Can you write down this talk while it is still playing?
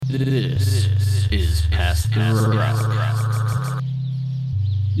This is Past the Rock.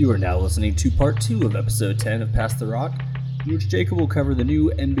 You are now listening to part 2 of episode 10 of Past the Rock, in which Jacob will cover the new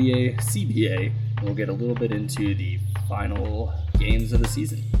NBA CBA, and we'll get a little bit into the final games of the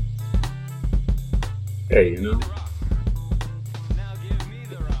season. Hey, you know,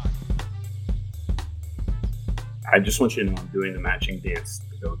 I just want you to know I'm doing the matching dance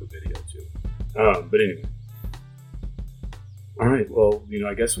to go with the video too. But anyway. All right, well,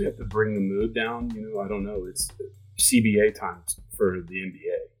 I guess we have to bring the mood down. I don't know. It's CBA times for the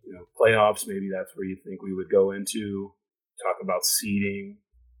NBA. Playoffs, maybe that's where you think we would go into, talk about seeding.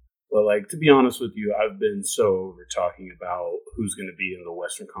 But, to be honest with you, I've been so over talking about who's going to be in the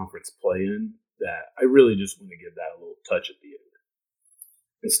Western Conference play-in that I really just want to give that a little touch at the end.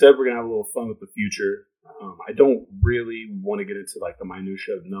 Instead, we're going to have a little fun with the future. I don't really want to get into, the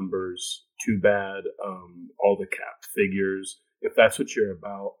minutia of numbers too bad, all the cap figures. If that's what you're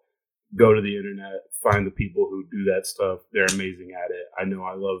about, go to the internet, find the people who do that stuff. They're amazing at it. I know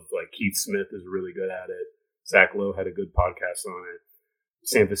I love, Keith Smith is really good at it. Zach Lowe had a good podcast on it.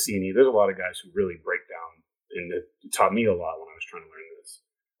 Sam Vecini. There's a lot of guys who really break down, and it taught me a lot when I was trying to learn this.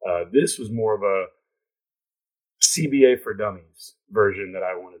 This was more of a CBA for dummies version that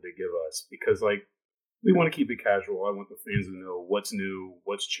I wanted to give us because, we want to keep it casual. I want the fans to know what's new,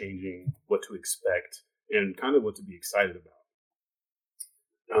 what's changing, what to expect, and kind of what to be excited about.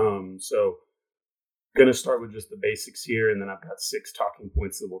 So going to start with just the basics here, and then I've got 6 talking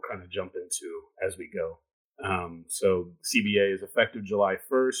points that we'll kind of jump into as we go. So CBA is effective July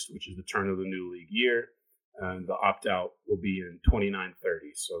 1st, which is the turn of the new league year. And the opt-out will be in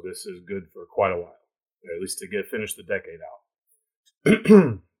 29-30. So this is good for quite a while, or at least to finish the decade out.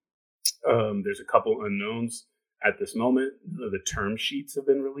 There's a couple unknowns at this moment. The term sheets have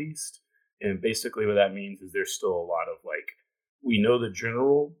been released. And basically what that means is there's still a lot of we know the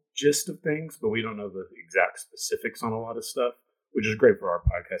general gist of things, but we don't know the exact specifics on a lot of stuff, which is great for our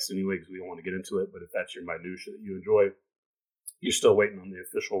podcast anyway, because we don't want to get into it. But if that's your minutia that you enjoy, you're still waiting on the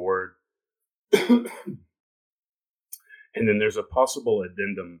official word. And then there's a possible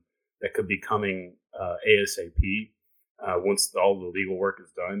addendum that could be coming ASAP once all the legal work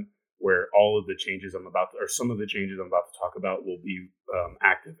is done, where all of the changes some of the changes I'm about to talk about will be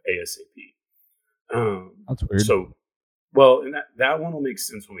active ASAP. That's weird. So, well, and that one will make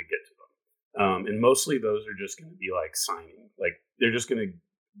sense when we get to them. And mostly those are just going to be signing. They're just going to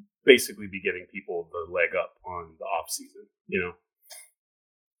basically be giving people the leg up on the off season,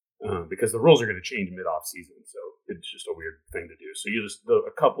 because the rules are going to change mid off season. So it's just a weird thing to do. So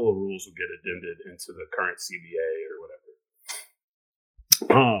a couple of rules will get addended into the current CBA or whatever.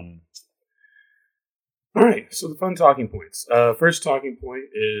 All right. So the fun talking points. First talking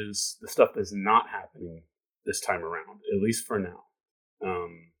point is the stuff that's not happening this time around, at least for now.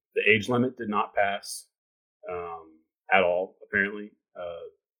 The age limit did not pass at all, apparently.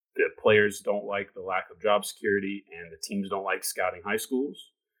 The players don't like the lack of job security, and the teams don't like scouting high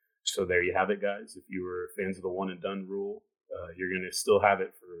schools. So there you have it, guys. If you were fans of the one and done rule, you're going to still have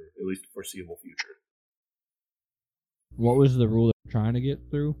it for at least the foreseeable future. What was the rule they're trying to get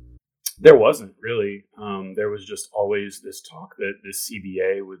through? There wasn't really. There was just always this talk that this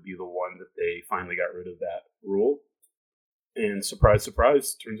CBA would be the one that they finally got rid of that rule. And surprise,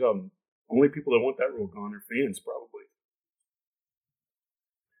 surprise, turns out only people that want that rule gone are fans, probably.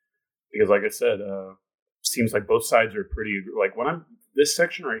 Because like I said, seems like both sides are pretty, this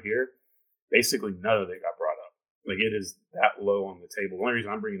section right here, basically none of it got brought up. It is that low on the table. The only reason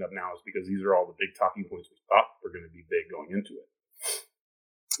I'm bringing it up now is because these are all the big talking points we thought were going to be big going into it.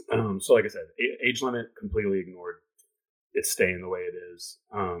 So like I said, age limit completely ignored. It's staying the way it is,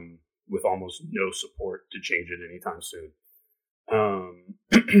 with almost no support to change it anytime soon.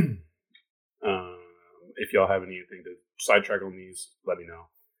 If y'all have anything to sidetrack on these, let me know.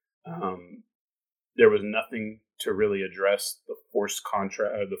 There was nothing to really address the forced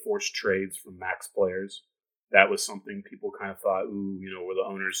trades from max players. That was something people kind of thought, were the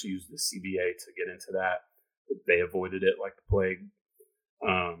owners use the CBA to get into that. But they avoided it like the plague.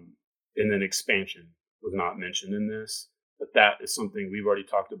 And then expansion was not mentioned in this, but that is something we've already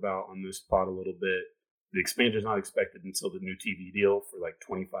talked about on this pod a little bit. The expansion is not expected until the new TV deal for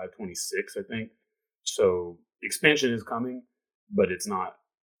 25, 26, I think. So expansion is coming, but it's not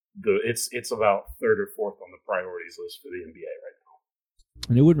it's about 3rd or 4th on the priorities list for the NBA right now.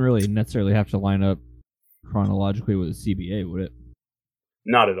 And it wouldn't really necessarily have to line up chronologically with the CBA, would it?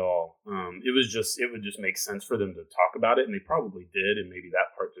 Not at all. It would just make sense for them to talk about it, and they probably did, and maybe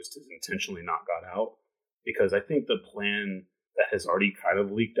that part just is intentionally not got out, because I think the plan that has already kind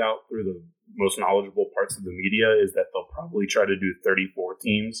of leaked out through the most knowledgeable parts of the media is that they'll probably try to do 34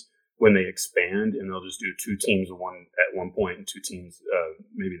 teams when they expand, and they'll just do 2 teams at one point and 2 teams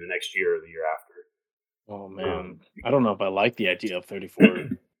maybe the next year or the year after. Oh man, I don't know if I like the idea of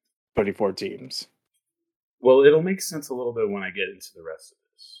 34 teams. Well, it'll make sense a little bit when I get into the rest of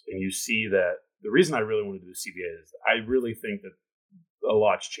this, and you see that the reason I really want to do CBA is I really think that a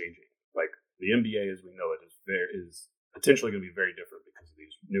lot's changing. Like the NBA as we know it is potentially going to be very different because of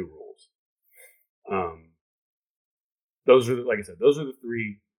these new rules. Those are like I said, those are the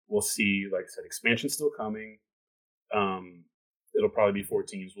 3. We'll see. Like I said, expansion's still coming. It'll probably be 4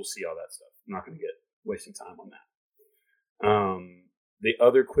 teams. We'll see all that stuff. I'm not going to get wasting time on that. The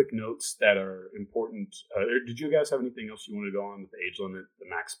other quick notes that are important. Did you guys have anything else you want to go on with the age limit, the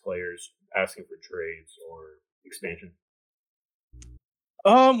max players, asking for trades, or expansion?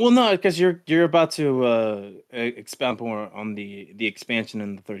 Well, no, because you're about to expound more on the expansion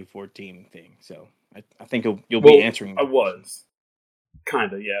and the 34 team thing. So I think you'll be answering. I was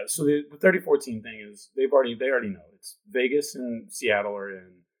kind of, yeah. So the 34 team thing is they already know it's Vegas and Seattle are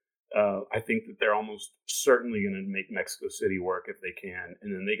in. I think that they're almost certainly going to make Mexico City work if they can,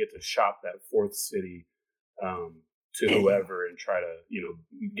 and then they get to shop that 4th city to whoever and try to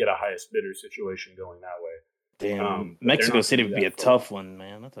get a highest bidder situation going that way. Damn, Mexico City would be a tough one,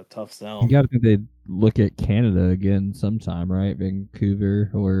 man. That's a tough sell. You gotta think they'd look at Canada again sometime, right? Vancouver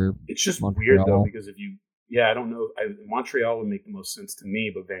or it's just Montreal. Weird though because I don't know. Montreal would make the most sense to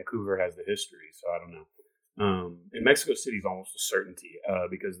me, but Vancouver has the history, so I don't know. And Mexico City is almost a certainty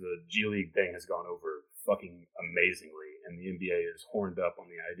because the G League thing has gone over fucking amazingly, and the NBA is horned up on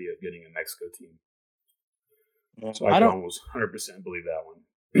the idea of getting a Mexico team. Yeah, so I can almost 100% believe that one.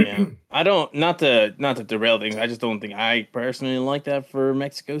 Yeah, I don't. Not to derail things. I just don't think I personally like that for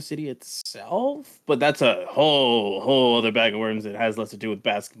Mexico City itself. But that's a whole other bag of worms that has less to do with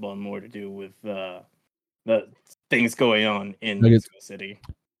basketball and more to do with the things going on in Mexico City.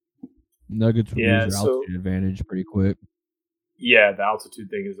 Nuggets would lose their altitude advantage pretty quick. Yeah, the altitude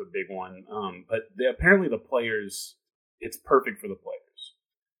thing is a big one. But apparently the players, it's perfect for the players.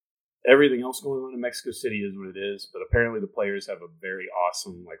 Everything else going on in Mexico City is what it is, but apparently the players have a very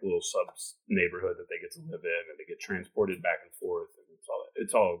awesome little subs neighborhood that they get to live in, and they get transported back and forth, and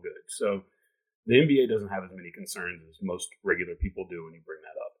it's all good. So the NBA doesn't have as many concerns as most regular people do when you bring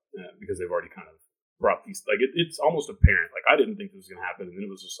that up because they've already kind of brought these. It's almost apparent. I didn't think this was going to happen, and then it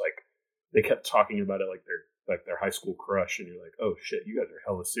was just they kept talking about it like their high school crush, and you're like, oh shit, you guys are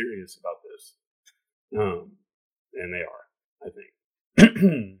hella serious about this, and they are, I think.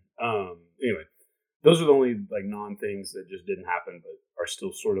 Anyway, those are the only non things that just didn't happen, but are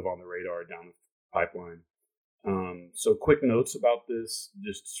still sort of on the radar down the pipeline. So quick notes about this,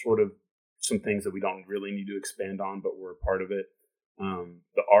 just sort of some things that we don't really need to expand on, but we're a part of it.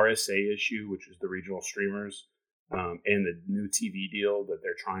 The RSA issue, which is the regional streamers, and the new TV deal that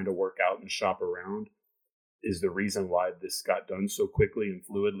they're trying to work out and shop around, is the reason why this got done so quickly and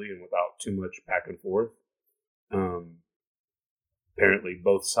fluidly and without too much back and forth. Apparently,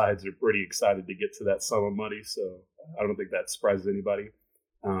 both sides are pretty excited to get to that sum of money, so I don't think that surprises anybody.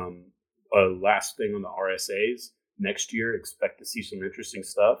 Last thing on the RSAs, next year, expect to see some interesting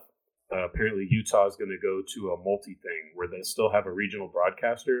stuff. Apparently, Utah is going to go to a multi-thing where they still have a regional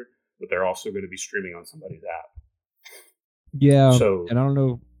broadcaster, but they're also going to be streaming on somebody's app. Yeah, and I don't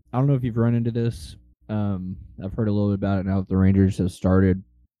know if you've run into this. I've heard a little bit about it now that the Rangers have started,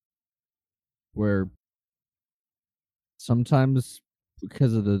 where sometimes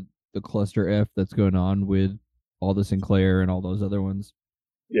because of the cluster F that's going on with all the Sinclair and all those other ones.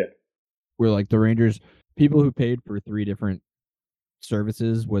 Yeah. Where the Rangers, people who paid for 3 different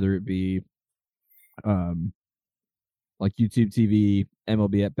services, whether it be YouTube TV,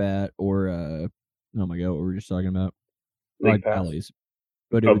 MLB at Bat, or oh my god, what were we just talking about? Bally's.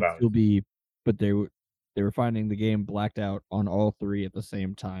 But it would still be, but they were finding the game blacked out on all 3 at the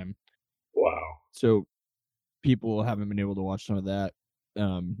same time. Wow. So people haven't been able to watch some of that.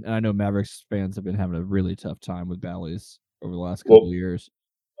 And I know Mavericks fans have been having a really tough time with Bally's over the last couple of years.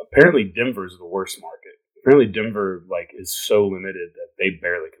 Apparently Denver's the worst market. Apparently Denver is so limited that they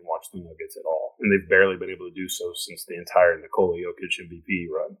barely can watch the Nuggets at all. And they've barely been able to do so since the entire Nikola Jokic MVP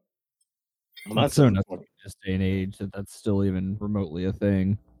run. Well, that's so nuts in this day and age that's still even remotely a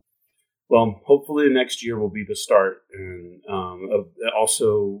thing. Well, hopefully next year will be the start. And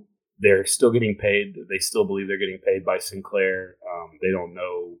also, they're still getting paid. They still believe they're getting paid by Sinclair. They don't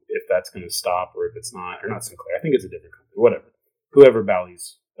know if that's going to stop or if it's not. Or not Sinclair. I think it's a different company. Whatever. Whoever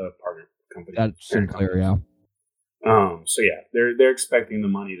Bally's partner company. That's Sinclair, yeah. So yeah, they're expecting the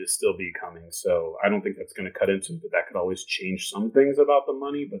money to still be coming. So I don't think that's going to cut into it, but that could always change some things about the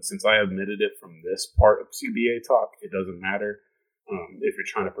money. But since I omitted it from this part of CBA talk, it doesn't matter. If you're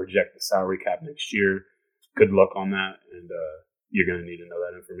trying to project the salary cap next year, good luck on that, and you're going to need to know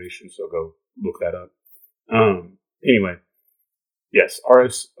that information. So go look that up. Anyway, yes,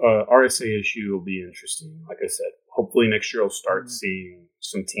 RSA issue will be interesting. Like I said, hopefully next year we'll start seeing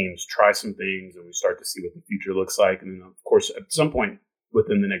some teams try some things, and we start to see what the future looks like. And then, of course, at some point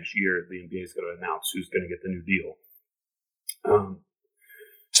within the next year, the NBA is going to announce who's going to get the new deal.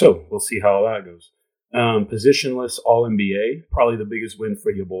 So we'll see how that goes. Positionless All-NBA, probably the biggest win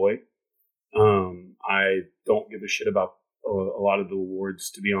for your boy. I don't give a shit about a lot of the awards,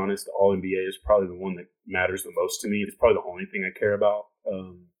 to be honest. All-NBA is probably the one that matters the most to me. It's probably the only thing I care about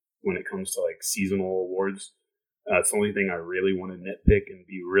when it comes to like seasonal awards. It's the only thing I really want to nitpick and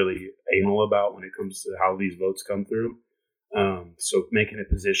be really anal about when it comes to how these votes come through. So making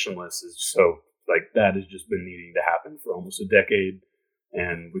it positionless is so like that has just been needing to happen for almost a decade,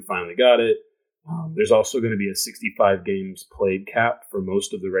 and we finally got it. There's also going to be a 65 games played cap for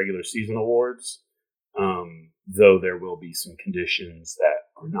most of the regular season awards, though there will be some conditions that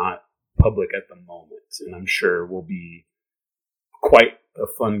are not public at the moment, and I'm sure will be quite a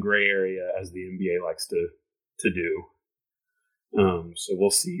fun gray area as the NBA likes to do. So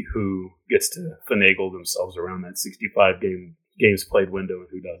we'll see who gets to finagle themselves around that 65 games played window and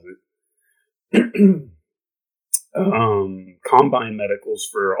who doesn't. Combine medicals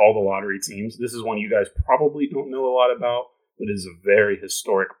for all the lottery teams. This is one you guys probably don't know a lot about, but is a very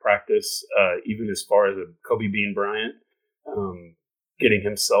historic practice, even as far as Kobe Bean Bryant getting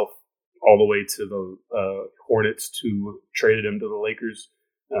himself all the way to the Hornets to traded him to the Lakers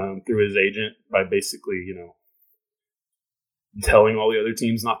through his agent by basically, telling all the other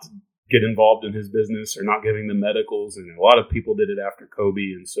teams not to get involved in his business or not giving them medicals. And a lot of people did it after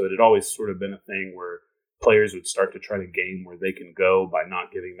Kobe. And so it had always sort of been a thing where players would start to try to game where they can go by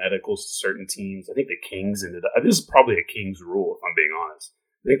not giving medicals to certain teams. I think the Kings ended up, this is probably a Kings rule, if I'm being honest.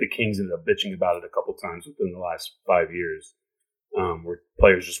 I think the Kings ended up bitching about it a couple times within the last 5 years, where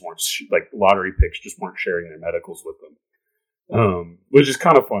players just weren't, like lottery picks just weren't sharing their medicals with them, which is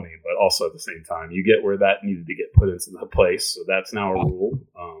kind of funny, but also at the same time, you get where that needed to get put into the place. So that's now a rule.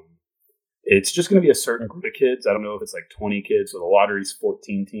 It's just going to be a certain group of kids. I don't know if it's like 20 kids. So the lottery's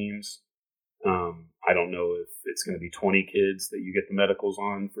 14 teams. I don't know if it's going to be 20 kids that you get the medicals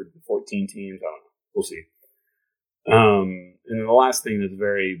on for the 14 teams. I don't know. We'll see. And then the last thing that's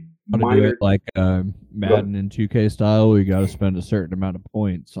very minor, do it like Madden and 2K style, we got to spend a certain amount of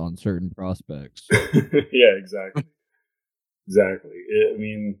points on certain prospects. Yeah, exactly. Exactly. I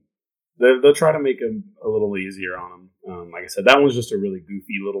mean, they'll try to make them a little easier on them. Like I said, that one's just a really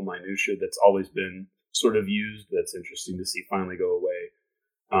goofy little minutia that's always been sort of used. That's interesting to see finally go away.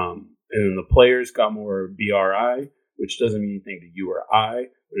 And then the players got more BRI, which doesn't mean anything to you or I,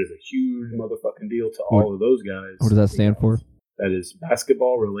 but it's a huge motherfucking deal to all of those guys. What does that stand for? That is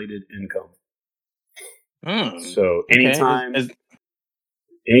basketball-related income. So anytime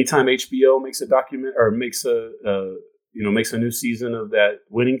HBO makes a document or makes a makes a new season of that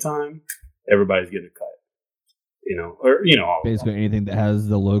winning time, everybody's getting a cut. Basically anything that has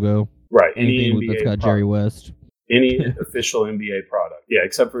the logo, right? Anything that's got Jerry West. Any official NBA product. Yeah,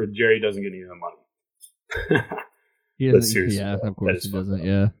 except for Jerry doesn't get any of the money. He doesn't, yeah, of course he doesn't,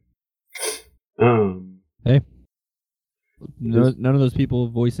 yeah. Hey. None of those people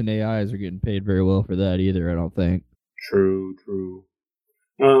voicing AIs are getting paid very well for that either, I don't think. True.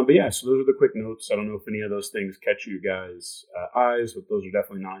 But yeah, so those are the quick notes. I don't know if any of those things catch you guys' eyes, but those are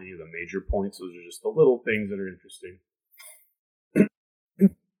definitely not any of the major points. Those are just the little things that are interesting.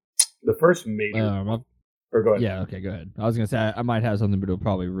 The first major... Or go ahead. Yeah, okay, go ahead. I was going to say, I might have something, but it'll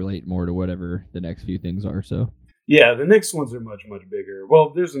probably relate more to whatever the next few things are, so. Yeah, the next ones are much, much bigger.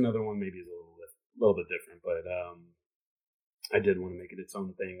 Well, there's another one maybe a little bit different, but I did want to make it its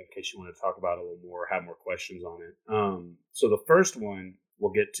own thing in case you want to talk about it a little more, have more questions on it. So the first one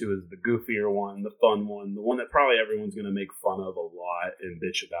we'll get to is the goofier one, the fun one, the one that probably everyone's going to make fun of a lot and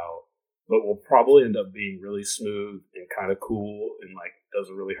bitch about, but will probably end up being really smooth and kind of cool and like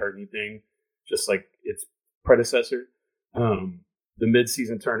doesn't really hurt anything, just like its predecessor. The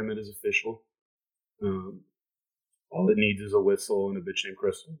mid-season tournament is official. All it needs is a whistle and a bitch named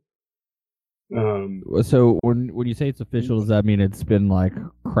Crystal. So when you say it's official, does that mean it's been like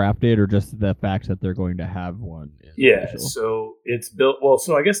crafted, or just the fact that they're going to have one? Yeah, official? So it's built. Well,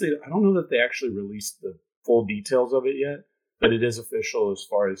 so I guess I don't know that they actually released the full details of it yet, but it is official as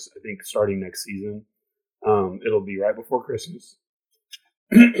far as I think starting next season. It'll be right before Christmas.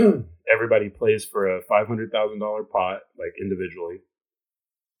 everybody plays for a $500,000 pot, like individually.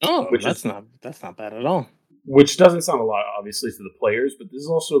 Oh, that's not bad at all. Which doesn't sound a lot, obviously, to the players, but this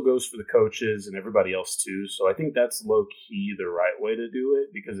also goes for the coaches and everybody else too. So I think that's low key the right way to do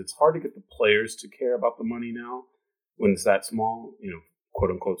it, because it's hard to get the players to care about the money now when it's that small, quote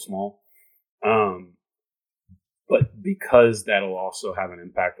unquote small. But because that'll also have an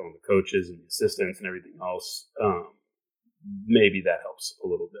impact on the coaches and the assistants and everything else, maybe that helps a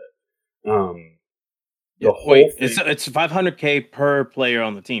little bit. The whole thing, it's $500K per player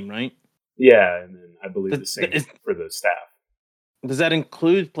on the team, right? Yeah, and then I believe the same for the staff. Does that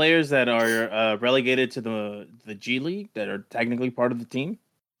include players that are relegated to the G League that are technically part of the team?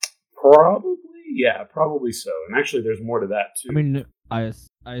 Probably so. And actually, there's more to that too. I mean, I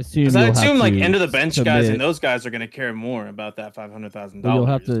assume because I assume like end of the bench guys and those guys are going to care more about that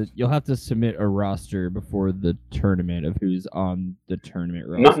 $500,000. You'll have to submit a roster before the tournament of who's on the tournament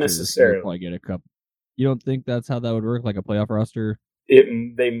roster. Not necessarily. You'll probably get a couple. You don't think that's how that would work, like a playoff roster?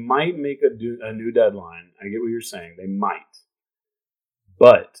 They might make a new deadline. I get what you're saying. They might.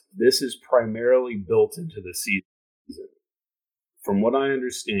 But this is primarily built into the season. From what I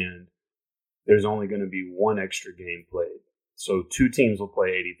understand, there's only going to be one extra game played. So 2 teams will play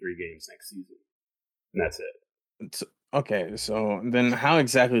 83 games next season. And that's it. Okay, so then how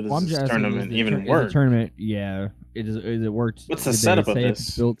exactly does this tournament even work? The tournament, yeah. Is it worked? What's the setup of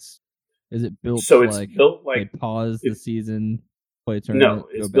this? Is it built so it's built like they pause the season? Play tournament, no,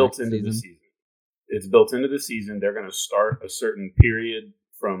 it's built into the season. It's built into the season. They're going to start a certain period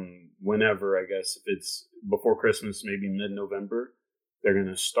from whenever, I guess, if it's before Christmas, maybe mid-November. They're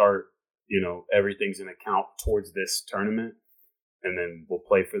going to start, everything's in account towards this tournament, and then we'll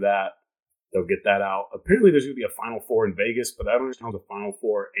play for that. They'll get that out. Apparently, there's going to be a Final Four in Vegas, but I don't understand how the Final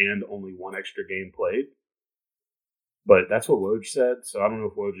Four and only one extra game played. But that's what Woj said, so I don't know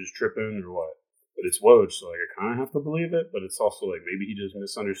if Woj is tripping or what. But it's Woj, so I kind of have to believe it. But it's also maybe he just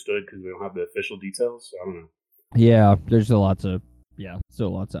misunderstood because we don't have the official details. So I don't know. Yeah, there's still a lot to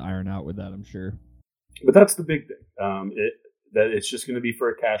iron out with that, I'm sure. But that's the big thing. That it's just going to be for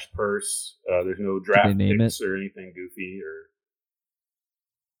a cash purse. There's no draft picks or anything goofy or.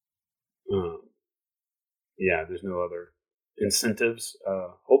 There's no other incentives.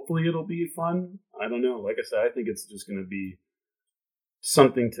 Hopefully it'll be fun. I don't know. Like I said, I think it's just going to be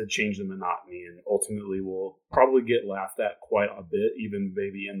something to change the monotony, and ultimately will probably get laughed at quite a bit, even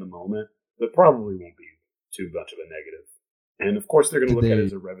maybe in the moment, but probably won't be too much of a negative. And of course, they're going to look at it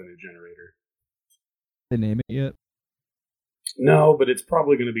as a revenue generator. Did they name it yet? No, but it's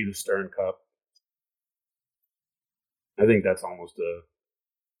probably going to be the Stern Cup. I think that's almost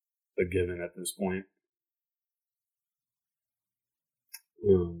a given at this point.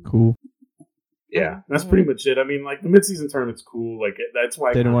 Cool. Yeah, that's pretty much it. I mean, the midseason tournament's cool. That's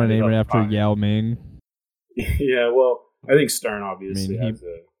why they didn't want to name it after Yao Ming. Yeah, well, I think Stern obviously has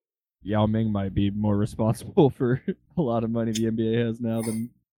a. Yao Ming might be more responsible for a lot of money the NBA has now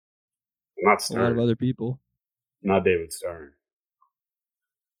than not Stern. A lot of other people. Not David Stern.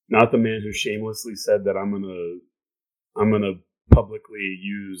 Not the man who shamelessly said that I'm gonna publicly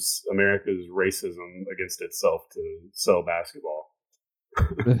use America's racism against itself to sell basketball.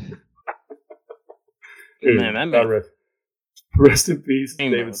 Dude, man, that man. Rest in peace,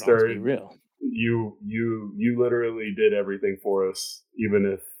 David Stern. Real. You literally did everything for us, even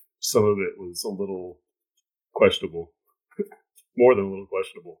if some of it was a little questionable. More than a little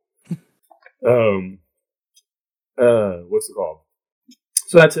questionable. What's it called?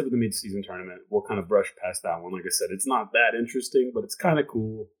 So that's it with the mid-season tournament. We'll kind of brush past that one. Like I said, it's not that interesting, but it's kind of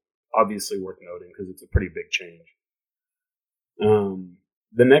cool. Obviously worth noting because it's a pretty big change.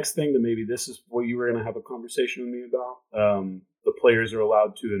 The next thing that maybe this is what you were going to have a conversation with me about. The players are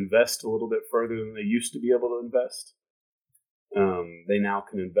allowed to invest a little bit further than they used to be able to invest. They now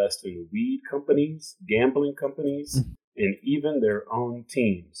can invest in weed companies, gambling companies, and even their own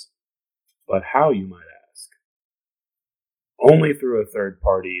teams. But how, you might ask? Only through a third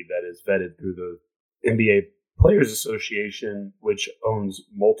party that is vetted through the NBA Players Association, which owns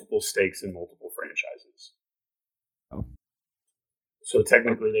multiple stakes in multiple franchises. Oh. So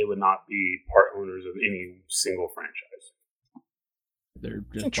technically, they would not be part owners of any single franchise. They're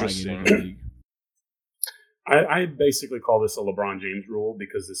just buying it in a league. I basically call this a LeBron James rule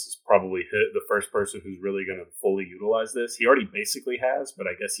because this is probably the first person who's really going to fully utilize this. He already basically has, but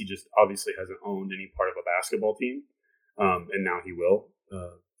I guess he just obviously hasn't owned any part of a basketball team. And now he will,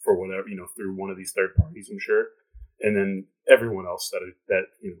 for whatever, through one of these third parties, I'm sure. And then everyone else that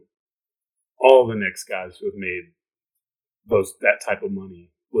all the Knicks guys who have made that type of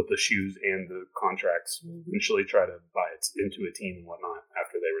money with the shoes and the contracts will eventually try to buy it into a team and whatnot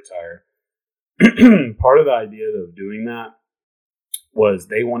after they retire. Part of the idea of doing that was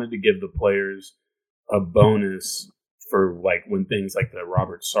they wanted to give the players a bonus for like when things like the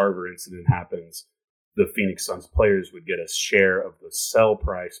Robert Sarver incident happens, the Phoenix Suns players would get a share of the sell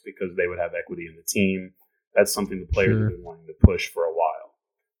price because they would have equity in the team. That's something the players have been wanting to push for a while.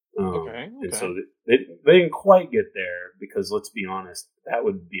 And so they didn't quite get there because, let's be honest, that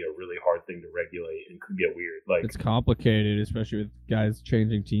would be a really hard thing to regulate and could get weird. Like, it's complicated, especially with guys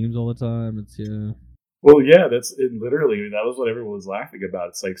changing teams all the time. It's Well, yeah, that's it. Literally, that was what everyone was laughing about.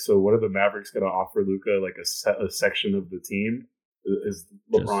 It's like, so what are the Mavericks going to offer Luka? Like a section of the team? Is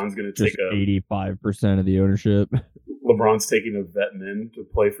LeBron's going to take 85% of the ownership? LeBron's taking a vet min to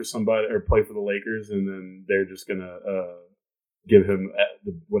play for somebody or play for the Lakers, and then they're just going to give him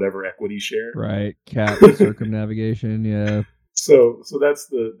whatever equity share, right? Cap circumnavigation, yeah. So that's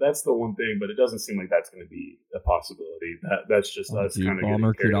the one thing, but it doesn't seem like that's going to be a possibility. That's just us kind of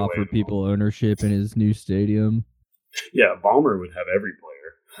Ballmer could offer people ownership in his new stadium. Yeah, Ballmer would have every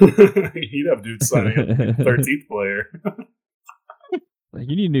player. He'd have dudes signing up 13th player. Like,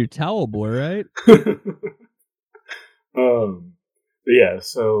 you need a new towel boy, right? But yeah,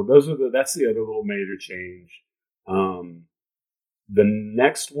 so that's the other little major change. The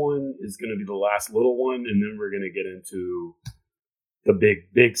next one is going to be the last little one, and then we're going to get into the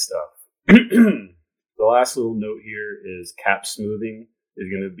big stuff. The last little note here is cap smoothing is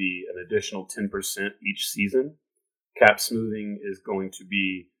going to be an additional 10% each season. Cap smoothing is going to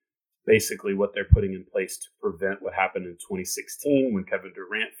be basically what they're putting in place to prevent what happened in 2016 when Kevin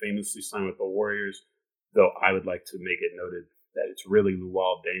Durant famously signed with the Warriors, though I would like to make it noted that it's really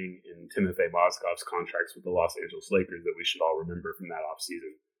Luol Deng and Timofey Mozgov's contracts with the Los Angeles Lakers that we should all remember from that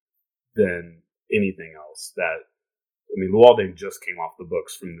offseason than anything else. Luol Deng just came off the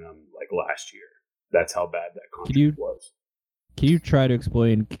books from them like last year. That's how bad that contract was. Can you try to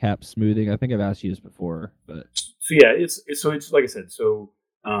explain cap smoothing? I think I've asked you this before, but so yeah, it's like I said. So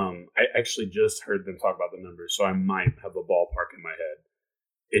I actually just heard them talk about the numbers, so I might have a ballpark in my head.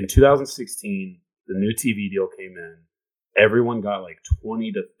 In 2016, the new TV deal came in. Everyone got like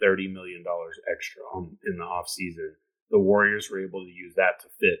 $20 to $30 million extra in the offseason. The Warriors were able to use that to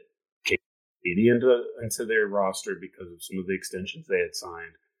fit KD into their roster because of some of the extensions they had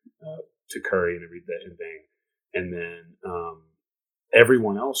signed to Curry and everything. And then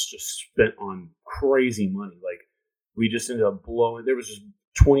everyone else just spent on crazy money. Like, we just ended up blowing. There was just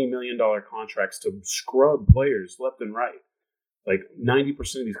 $20 million contracts to scrub players left and right. Like 90%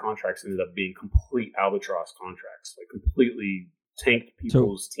 of these contracts ended up being complete albatross contracts, like completely tanked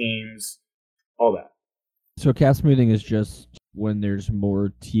people's teams, all that. So cap smoothing is just when there's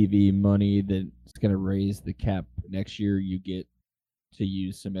more TV money that's going to raise the cap next year, you get to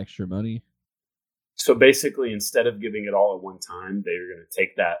use some extra money? So basically, instead of giving it all at one time, they're going to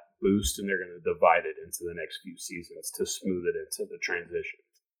take that boost and they're going to divide it into the next few seasons to smooth it into the transition.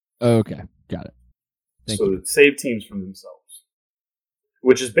 Okay, got it. Thank you. Save teams from themselves.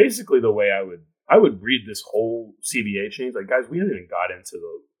 Which is basically the way I would read this whole CBA change. Like, guys, we haven't even got into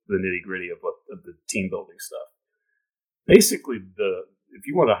the nitty gritty of the team building stuff. Basically, if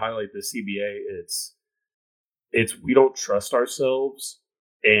you want to highlight the CBA, it's we don't trust ourselves,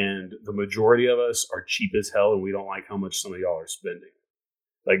 and the majority of us are cheap as hell, and we don't like how much some of y'all are spending.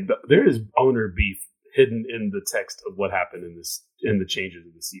 Like, there is owner beef hidden in the text of what happened in the changes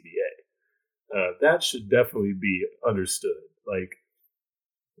of the CBA. That should definitely be understood. Like,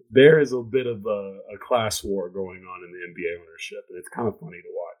 there is a bit of a class war going on in the NBA ownership, and it's kind of funny to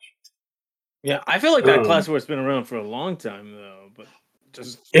watch. Yeah, I feel like that class war's been around for a long time, though. But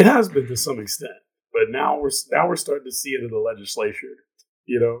it has been to some extent, but now we're starting to see it in the legislature,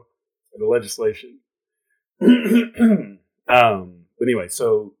 in the legislation. But anyway,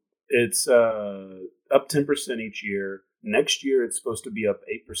 so it's up 10% each year. Next year, it's supposed to be up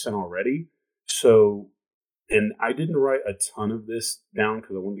 8% already. So. And I didn't write a ton of this down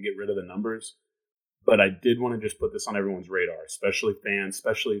because I wanted to get rid of the numbers, but I did want to just put this on everyone's radar, especially fans,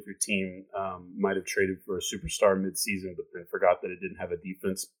 especially if your team might have traded for a superstar midseason, but then forgot that it didn't have a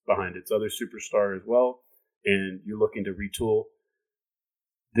defense behind its other superstar as well, and you're looking to retool.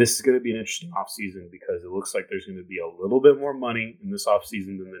 This is going to be an interesting offseason because it looks like there's going to be a little bit more money in this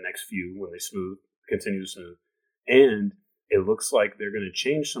offseason than the next few when they continue to smooth. And it looks like they're going to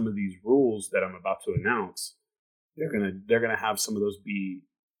change some of these rules that I'm about to announce. They're gonna have some of those be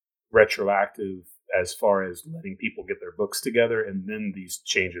retroactive as far as letting people get their books together, and then these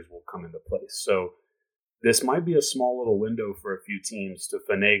changes will come into place. So this might be a small little window for a few teams to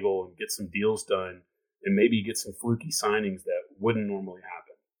finagle and get some deals done, and maybe get some fluky signings that wouldn't normally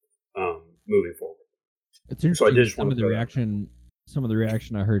happen moving forward. It's interesting. So some of the some of the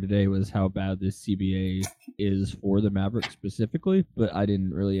reaction I heard today was how bad this CBA is for the Mavericks specifically, but I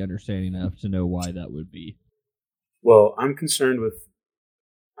didn't really understand enough to know why that would be. Well, I'm concerned with.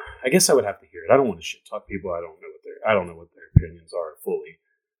 I guess I would have to hear it. I don't want to shit talk people. I don't know what their opinions are fully,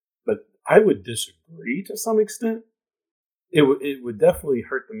 but I would disagree to some extent. It would definitely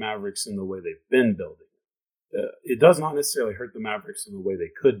hurt the Mavericks in the way they've been building. It does not necessarily hurt the Mavericks in the way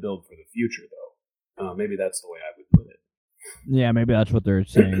they could build for the future, though. Maybe that's the way I would put it. Yeah, maybe that's what they're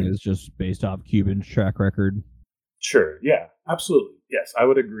saying is just based off Cuban's track record. Sure. Yeah, absolutely. Yes, I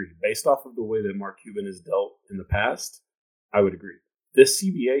would agree. Based off of the way that Mark Cuban has dealt in the past, I would agree. This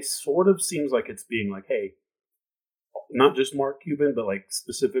CBA sort of seems like it's being like, hey, not just Mark Cuban, but like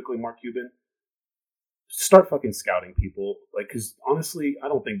specifically Mark Cuban, start fucking scouting people. Like, because honestly,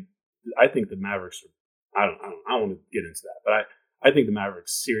 I think the Mavericks are, I don't want to get into that, but I think the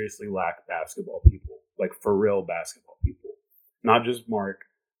Mavericks seriously lack basketball people, like for real basketball people, not just Mark.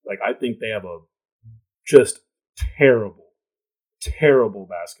 Like, I think they have a just terrible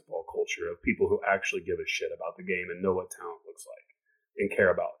basketball culture of people who actually give a shit about the game and know what talent looks like and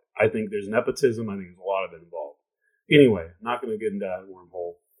care about it. I think there's nepotism. I think there's a lot of it involved. Anyway, not going to get into that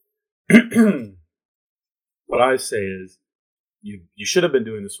wormhole. What I say is you should have been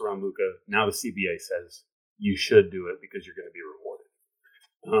doing this around Luka. Now the CBA says you should do it because you're going to be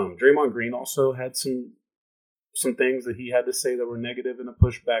rewarded. Draymond Green also had some things that he had to say that were negative in a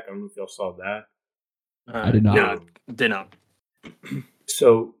pushback. I don't know if y'all saw that. I did not. No, did not.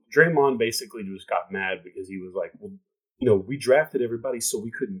 So Draymond basically just got mad because he was like, well, we drafted everybody so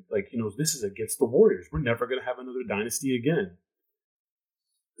we couldn't, this is against the Warriors. We're never going to have another dynasty again.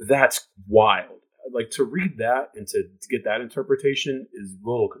 That's wild. Like, to read that and to get that interpretation is a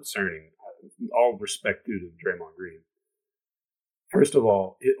little concerning. All respect due to Draymond Green. First of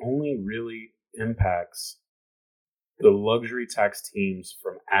all, it only really impacts the luxury tax teams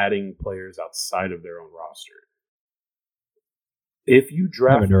from adding players outside of their own roster. If you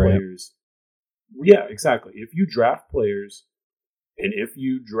draft players, yeah, exactly. If you draft players and if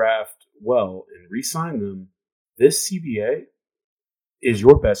you draft well and re-sign them, this CBA is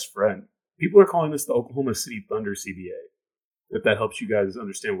your best friend. People are calling this the Oklahoma City Thunder CBA. If that helps you guys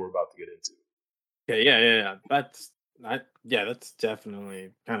understand what we're about to get into. Yeah. That's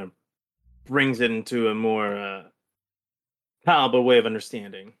definitely kind of brings it into a more palatable way of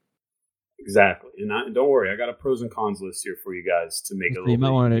understanding. Exactly, and don't worry, I got a pros and cons list here for you guys to make it a little bit easier.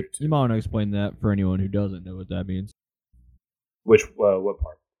 You might want to explain that for anyone who doesn't know what that means. Which what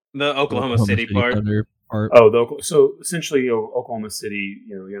part? The Oklahoma City part. So essentially, Oklahoma City,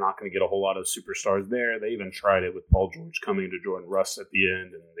 you're not going to get a whole lot of superstars there. They even tried it with Paul George coming to join Russ at the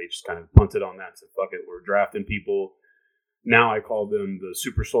end, and they just kind of punted on that and said, fuck it, we're drafting people. Now I call them the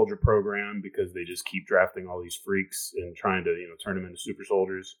Super Soldier Program because they just keep drafting all these freaks and trying to turn them into super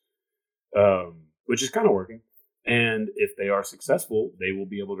soldiers, which is kind of working. And if they are successful, they will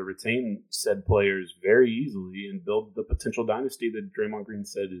be able to retain said players very easily and build the potential dynasty that Draymond Green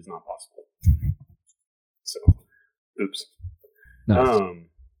said is not possible. So, oops. Nice.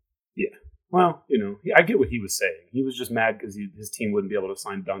 Yeah. Well, I get what he was saying. He was just mad because his team wouldn't be able to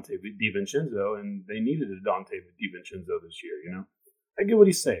sign Dante DiVincenzo, and they needed a Dante DiVincenzo this year. I get what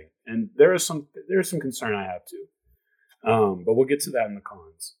he's saying, and there is some concern I have too. But we'll get to that in the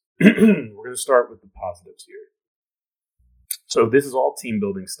cons. We're going to start with the positives here. So this is all team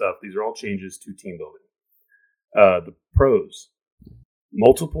building stuff. These are all changes to team building. The pros.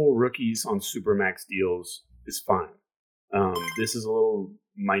 Multiple rookies on Supermax deals is fine. This is a little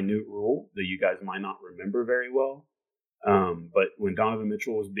minute rule that you guys might not remember very well. But when Donovan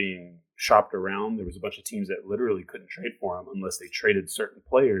Mitchell was being shopped around, there was a bunch of teams that literally couldn't trade for him unless they traded certain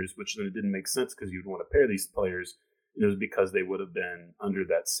players, which then it didn't make sense because you'd want to pair these players. And it was because they would have been under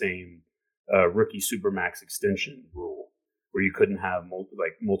that same rookie Supermax extension rule, where you couldn't have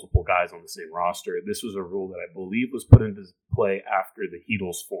multiple guys on the same roster. This was a rule that I believe was put into play after the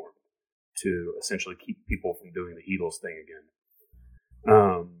Heatles formed to essentially keep people from doing the Heatles thing again.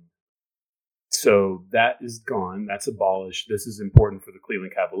 So that is gone. That's abolished. This is important for the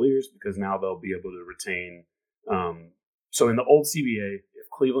Cleveland Cavaliers because now they'll be able to retain. So in the old CBA, if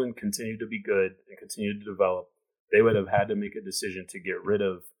Cleveland continued to be good and continued to develop, they would have had to make a decision to get rid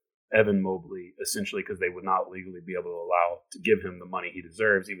of Evan Mobley, essentially because they would not legally be able to allow to give him the money he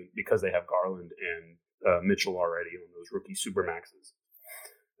deserves, even because they have Garland and Mitchell already on those rookie Supermaxes.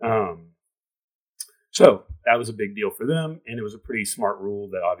 So that was a big deal for them, and it was a pretty smart rule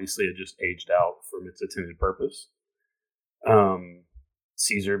that obviously had just aged out from its intended purpose.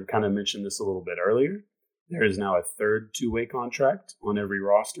 Caesar kind of mentioned this a little bit earlier. There is now a third two-way contract on every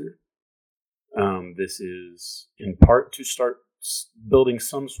roster. This is in part to start building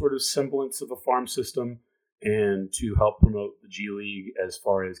some sort of semblance of a farm system and to help promote the G League as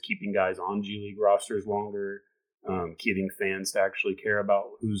far as keeping guys on G League rosters longer, getting fans to actually care about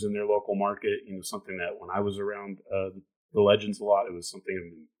who's in their local market. Something that when I was around the Legends a lot, it was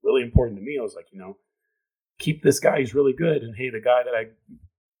something really important to me. I was like, keep this guy. He's really good. And hey, the guy that I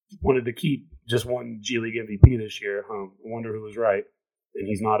wanted to keep just won G League MVP this year. I wonder who was right. And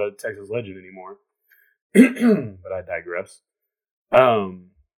he's not a Texas Legend anymore. But I digress.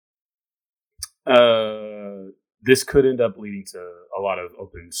 This could end up leading to a lot of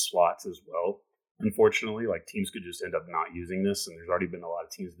open slots as well. Unfortunately, like teams could just end up not using this, and there's already been a lot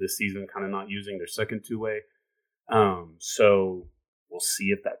of teams this season kind of not using their second two-way. So we'll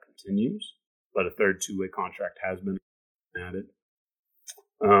see if that continues. But a third two-way contract has been added.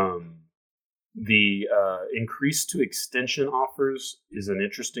 The increase to extension offers is an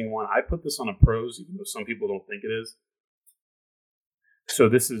interesting one. I put this on a pros, even though some people don't think it is. So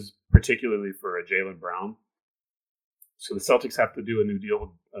this is particularly for a Jaylen Brown. So the Celtics have to do a new deal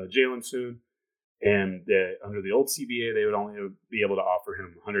with Jaylen soon. And under the old CBA, they would only be able to offer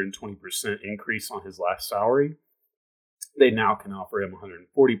him 120% increase on his last salary. They now can offer him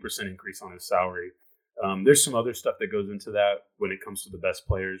 140% increase on his salary. There's some other stuff that goes into that when it comes to the best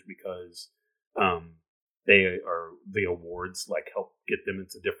players because they are the awards help get them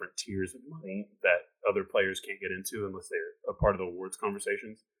into different tiers of money that other players can't get into unless they're a part of the awards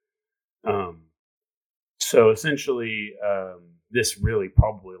conversations. So essentially, this really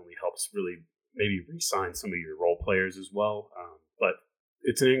probably only helps maybe re-sign some of your role players as well. But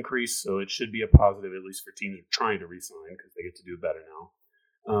it's an increase, so it should be a positive, at least for teams trying to re-sign because they get to do better now.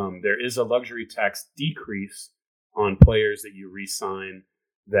 There is a luxury tax decrease on players that you re-sign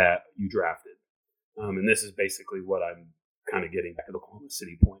that you drafted. And this is basically what I'm kind of getting back to the Oklahoma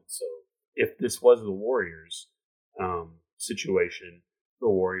City point. So if this was the Warriors situation, the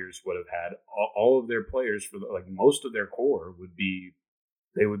Warriors would have had all of their players for most of their core would be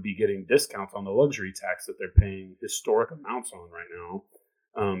getting discounts on the luxury tax that they're paying historic amounts on right now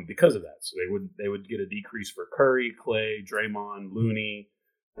because of that. So they would get a decrease for Curry, Clay, Draymond, Looney,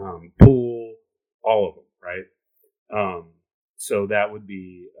 Poole, all of them, right? So that would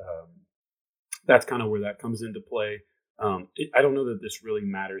be that's kind of where that comes into play. I don't know that this really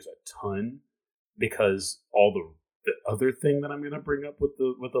matters a ton because all the other thing that I'm going to bring up with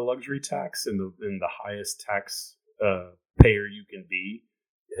the luxury tax and the highest tax payer you can be,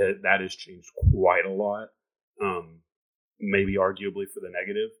 that has changed quite a lot. Maybe arguably for the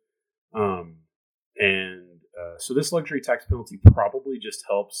negative. So this luxury tax penalty probably just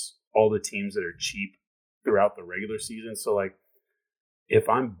helps all the teams that are cheap throughout the regular season. So if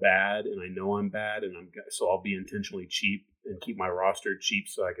I'm bad and I know I'm bad so I'll be intentionally cheap and keep my roster cheap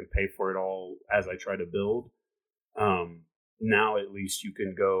so I can pay for it all as I try to build. Now at least you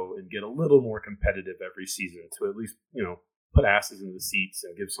can go and get a little more competitive every season to at least, put asses in the seats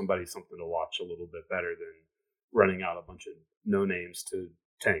and give somebody something to watch a little bit better than running out a bunch of no names to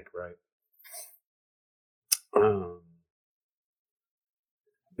tank, right?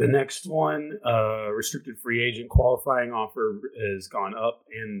 The next one, restricted free agent qualifying offer has gone up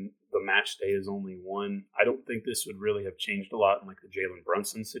and the match day is only one. I don't think this would really have changed a lot in the Jalen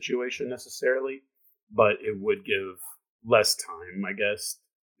Brunson situation necessarily, but it would give less time, I guess,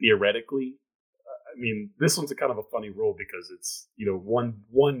 theoretically. I mean, this one's a kind of a funny rule because it's,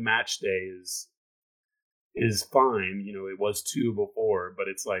 one match day is fine. It was two before, but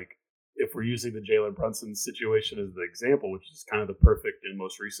it's if we're using the Jalen Brunson situation as the example, which is kind of the perfect and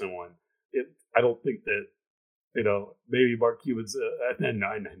most recent one, I don't think that, maybe Mark Cuban's, and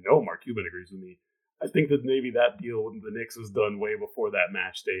I know Mark Cuban agrees with me. I think that maybe that deal with the Knicks was done way before that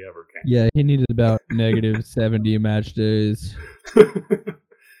match day ever came. Yeah, he needed about negative 70 match days.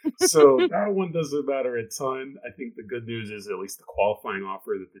 So that one doesn't matter a ton. I think the good news is at least the qualifying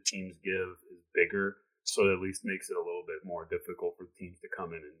offer that the teams give is bigger. So it at least makes it a little bit more difficult for teams to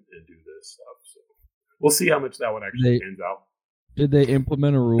come in and do this stuff. So we'll see how much that one actually pans out. Did they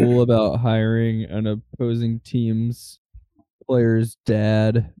implement a rule about hiring an opposing team's player's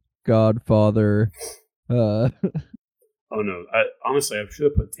dad, godfather? Oh no! Honestly, I should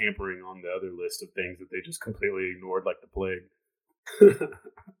have put tampering on the other list of things that they just completely ignored, like the plague.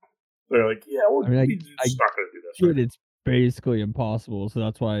 They're like, yeah, we're just not going to do this. Right? It's basically impossible, so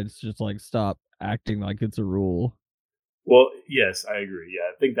that's why it's just stop acting like it's a rule. Well, yes, I agree.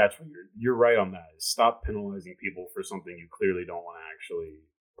 Yeah, I think that's what you're right on that. Is stop penalizing people for something you clearly don't want to actually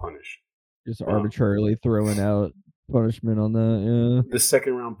punish. Just arbitrarily throwing out punishment on that. The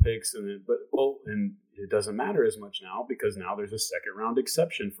second round picks, and it doesn't matter as much now because now there's a second round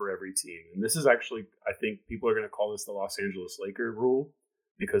exception for every team. And this is actually, I think people are going to call this the Los Angeles Laker rule,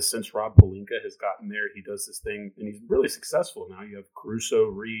 because since Rob Pelinka has gotten there, he does this thing and he's really successful. Now you have Caruso,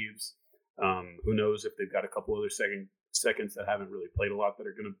 Reeves, who knows if they've got a couple other seconds that haven't really played a lot that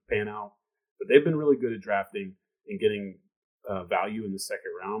are going to pan out, but they've been really good at drafting and getting value in the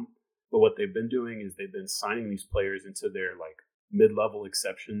second round. But what they've been doing is they've been signing these players into their like mid-level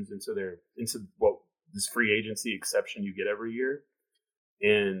exceptions, into this free agency exception you get every year.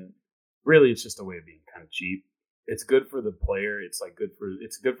 And really it's just a way of being kind of cheap. It's good for the player. It's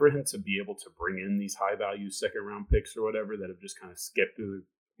good for him to be able to bring in these high value second round picks or whatever that have just kind of skipped through.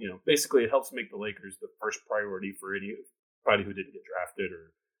 Basically it helps make the Lakers the first priority for anybody who didn't get drafted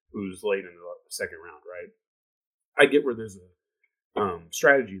or who's late in the second round, right? I get where there's a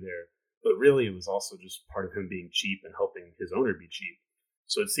strategy there. But really, it was also just part of him being cheap and helping his owner be cheap.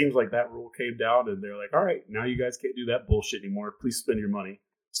 So it seems like that rule came down, and they're like, all right, now you guys can't do that bullshit anymore. Please spend your money.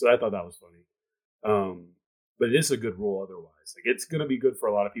 So I thought that was funny. But it is a good rule otherwise. Like, it's going to be good for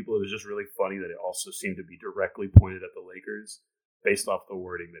a lot of people. It was just really funny that it also seemed to be directly pointed at the Lakers based off the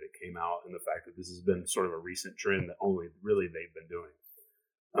wording that it came out and the fact that this has been sort of a recent trend that only really they've been doing.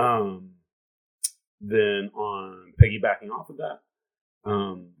 Then on piggybacking off of that,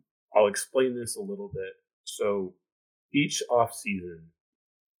 I'll explain this a little bit. So each off season,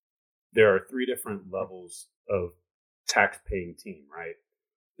 there are 3 different levels of tax-paying team, right?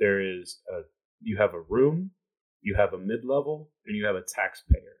 You have a room, you have a mid-level, and you have a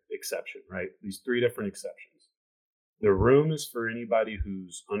taxpayer exception, right? These 3 different exceptions. The room is for anybody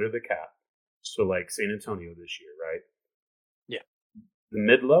who's under the cap. So like San Antonio this year, right? Yeah. The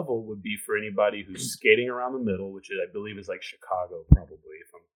mid-level would be for anybody who's skating around the middle, which I believe is like Chicago, probably,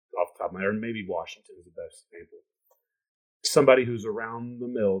 if I'm off the top of my head, or maybe Washington is the best example. Somebody who's around the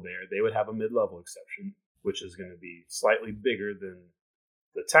middle there, they would have a mid-level exception, which is going to be slightly bigger than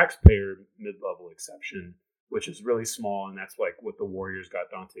the taxpayer mid-level exception, which is really small, and that's like what the Warriors got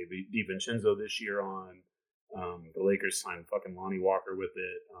Dante DiVincenzo this year on. The Lakers signed fucking Lonnie Walker with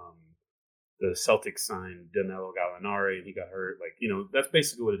it. The Celtics signed Danilo Gallinari, and he got hurt. Like, that's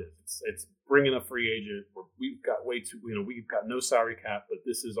basically what it is. It's bringing a free agent. We've got we've got no salary cap, but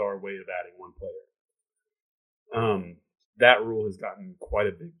this is our way of adding one player. That rule has gotten quite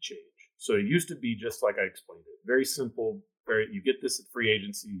a big change. So it used to be just like I explained it. Very simple. You get this at free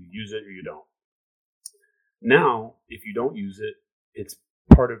agency, you use it or you don't. Now, if you don't use it, it's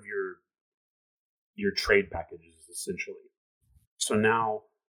part of your trade packages, essentially. So now,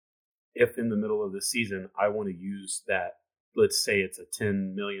 if in the middle of the season I want to use that, let's say it's a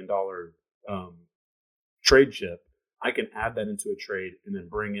 $10 million trade chip, I can add that into a trade and then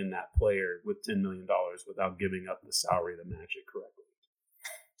bring in that player with $10 million without giving up the salary to match it correctly.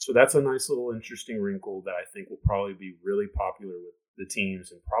 So that's a nice little interesting wrinkle that I think will probably be really popular with the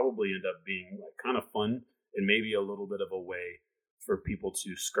teams and probably end up being like kind of fun and maybe a little bit of a way for people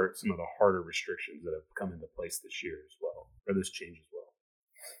to skirt some of the harder restrictions that have come into place this year as well, or this change as well.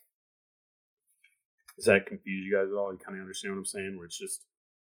 Does that confuse you guys at all? You kind of understand what I'm saying? Where it's just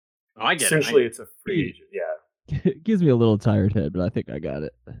I get essentially it's a free agent. Yeah. It gives me a little tired head, but I think I got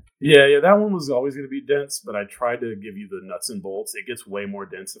it. Yeah, that one was always going to be dense, but I tried to give you the nuts and bolts. It gets way more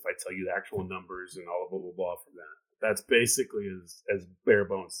dense if I tell you the actual numbers and all blah, blah, blah from that. That's basically as bare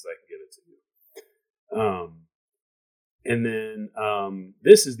bones as I can give it to you. And then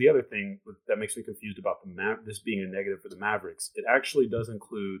this is the other thing that makes me confused about this being a negative for the Mavericks. It actually does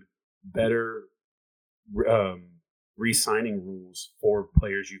include better re-signing rules for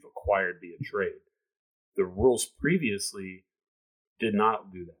players you've acquired via trade. The rules previously did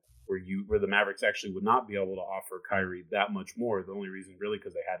not do that, where the Mavericks actually would not be able to offer Kyrie that much more. The only reason really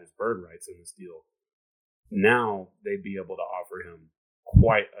because they had his bird rights in this deal. Now they'd be able to offer him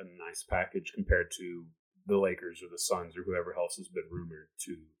quite a nice package compared to the Lakers or the Suns or whoever else has been rumored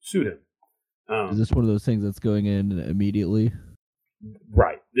to suit him. Is this one of those things that's going in immediately?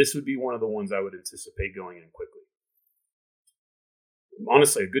 Right. This would be one of the ones I would anticipate going in quickly.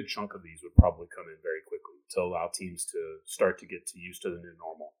 Honestly, a good chunk of these would probably come in very quickly to allow teams to start to get used to the new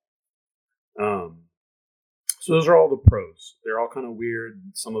normal. So those are all the pros. They're all kind of weird.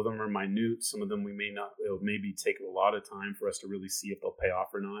 Some of them are minute. Some of them it'll maybe take a lot of time for us to really see if they'll pay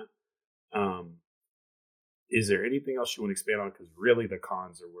off or not. Is there anything else you want to expand on? Because really the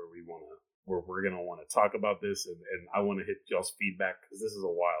cons are where we're going to want to talk about this. And I want to hit y'all's feedback because this is a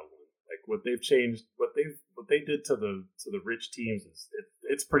wild one. Like what they've changed, what they did to the rich teams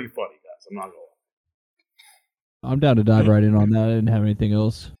it's pretty funny, guys. I'm not gonna lie. I'm down to dive right in on that. I didn't have anything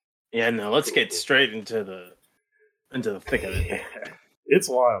else. Yeah, no, let's get straight into into the thick of it. Yeah, it's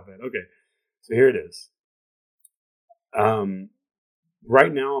wild, man. Okay, so here it is.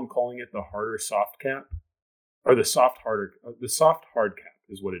 Right now I'm calling it the harder soft cap, or the soft hard cap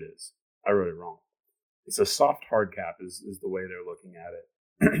is what it is. I wrote it wrong. It's a soft hard cap is the way they're looking at it,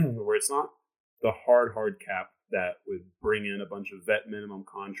 where it's not the hard cap that would bring in a bunch of vet minimum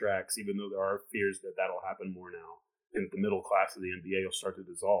contracts, even though there are fears that that'll happen more now, and the middle class of the NBA will start to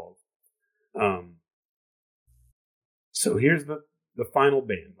dissolve. So here's the final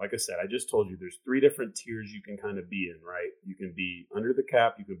band. Like I said, I just told you there's 3 different tiers you can kind of be in, right? You can be under the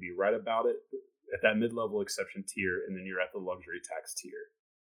cap, you can be right about it at that mid-level exception tier, and then you're at the luxury tax tier.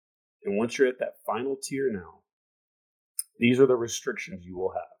 And once you're at that final tier now, these are the restrictions you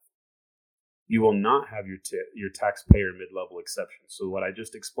will have. You will not have your taxpayer mid-level exception. So what I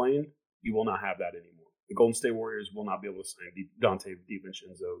just explained, you will not have that anymore. The Golden State Warriors will not be able to sign Dante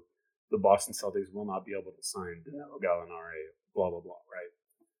DiVincenzo. The Boston Celtics will not be able to sign Danilo Gallinari, blah, blah, blah, right?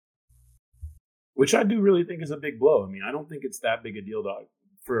 Which I do really think is a big blow. I mean, I don't think it's that big a deal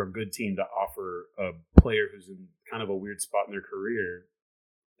for a good team to offer a player who's in kind of a weird spot in their career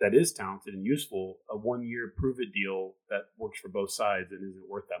that is talented and useful a 1-year prove-it deal that works for both sides and isn't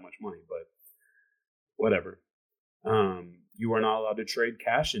worth that much money. But whatever. You are not allowed to trade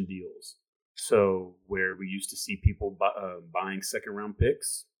cash in deals. So where we used to see people buying second-round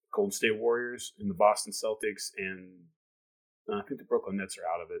picks, Golden State Warriors and the Boston Celtics, and I think the Brooklyn Nets are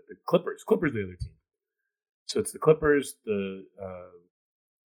out of it. The Clippers are the other team. So it's the Clippers, the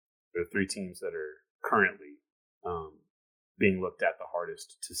 3 teams that are currently being looked at the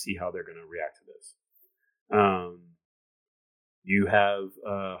hardest to see how they're going to react to this. You have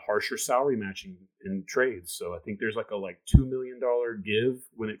harsher salary matching in trades. So I think there's like a $2 million give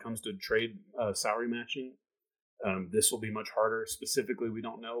when it comes to trade salary matching. This will be much harder. Specifically, we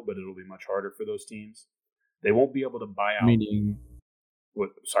don't know, but it'll be much harder for those teams. They won't be able to buy out. Meaning, what?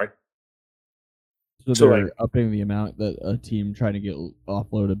 Sorry. So they're upping the amount that a team trying to get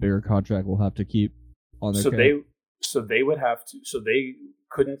offload a bigger contract will have to keep on their. They would have to. So they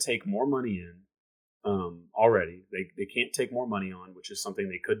couldn't take more money in already. They can't take more money on, which is something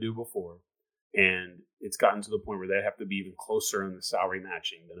they could do before. And it's gotten to the point where they have to be even closer in the salary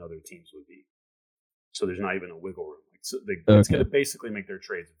matching than other teams would be. So there's not even a wiggle room. It's going to basically make their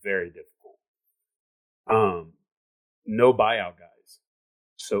trades very difficult. No buyout guys.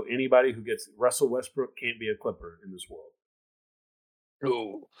 So anybody who gets Russell Westbrook can't be a Clipper in this world.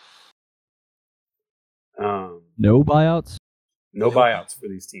 No buyouts? No buyouts for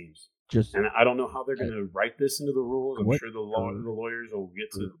these teams. And I don't know how they're going to write this into the rules. I'm sure the lawyers will get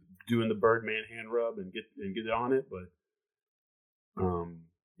to doing the Birdman hand rub and get on it, but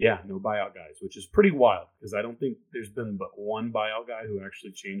yeah, no buyout guys, which is pretty wild because I don't think there's been but one buyout guy who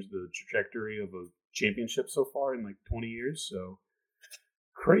actually changed the trajectory of a championship so far in 20 years. So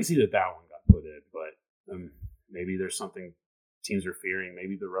crazy that one got put in, but maybe there's something teams are fearing.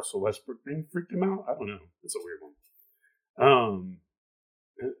 Maybe the Russell Westbrook thing freaked them out. I don't know. It's a weird one.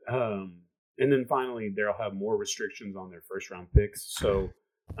 And then finally, they'll have more restrictions on their first round picks. So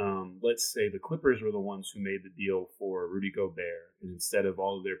let's say the Clippers were the ones who made the deal for Rudy Gobert, and instead of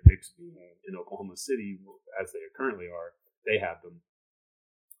all of their picks being in Oklahoma City, as they currently are, they have them.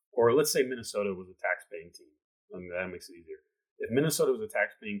 Or let's say Minnesota was a tax-paying team. That makes it easier. If Minnesota was a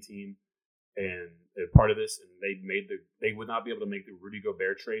tax-paying team and part of this, and they would not be able to make the Rudy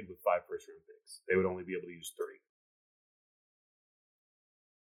Gobert trade with 5 first-round picks. They would only be able to use 3.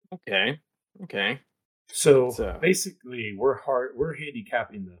 Okay. So basically, we're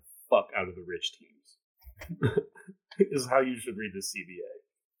handicapping the fuck out of the rich teams. Is how you should read the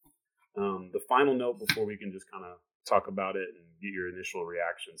CBA. The final note before we can just kind of talk about it and get your initial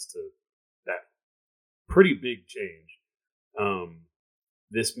reactions to that pretty big change.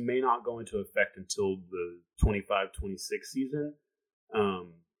 This may not go into effect until the 25-26 season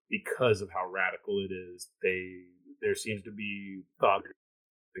because of how radical it is. There seems to be thought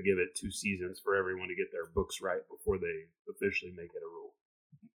to give it 2 seasons for everyone to get their books right before they officially make it a rule.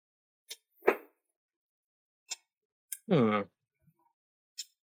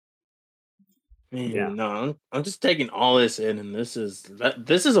 Yeah. No, I'm just taking all this in, and this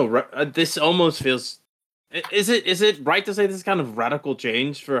almost feels. Is it right to say this is kind of radical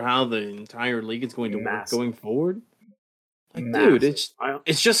change for how the entire league is going to work going forward? Dude,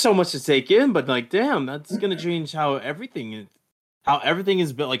 it's just so much to take in, but damn, that's gonna change how everything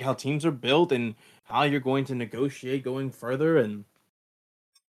is built, how teams are built, and how you're going to negotiate going further. And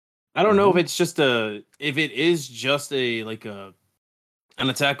I don't know if it's just an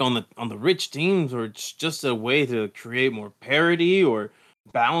attack on the rich teams, or it's just a way to create more parity or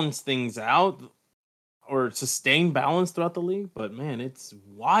balance things out. or sustain balance throughout the league. But man, it's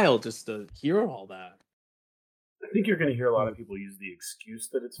wild just to hear all that. I think you're going to hear a lot of people use the excuse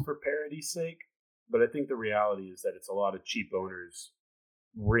that it's for parity's sake, but I think the reality is that it's a lot of cheap owners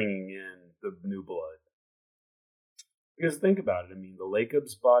bringing in the new blood. Because think about it. I mean, the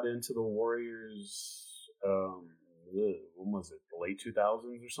Lakers bought into the Warriors, when was it? The late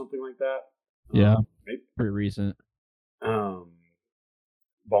 2000s or something like that? Yeah, pretty recent. Ballmer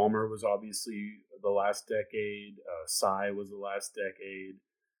was obviously the last decade. Sy was the last decade.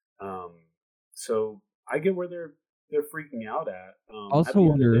 So I get where they're freaking out at. Also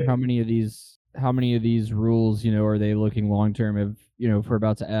wonder how many of these rules, are they looking long term? If if we're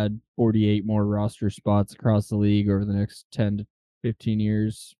about to add 48 more roster spots across the league over the next 10 to 15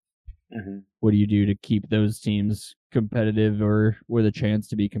 years, what do you do to keep those teams competitive or with a chance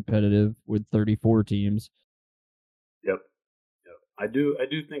to be competitive with 34 teams? Yep. I do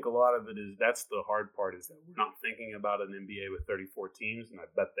think a lot of it is that's the hard part is that we're not thinking about an NBA with 34 teams, and I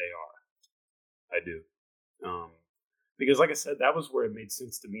bet they are. I do. Because like I said, that was where it made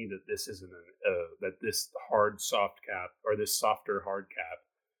sense to me that this isn't that this hard soft cap or this softer hard cap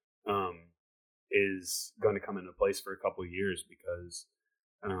is going to come into place for a couple of years because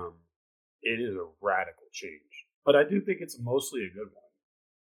it is a radical change. But I do think it's mostly a good one.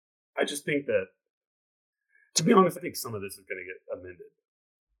 I just think that, to be honest, I think some of this is going to get amended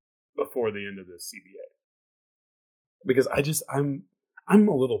before the end of the CBA because I'm a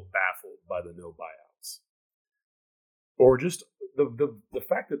little baffled by the no buyouts. Or just the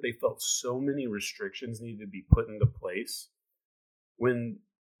fact that they felt so many restrictions needed to be put into place when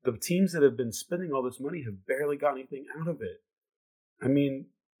the teams that have been spending all this money have barely got anything out of it. I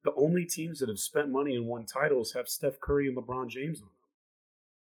mean, the only teams that have spent money and won titles have Steph Curry and LeBron James on them.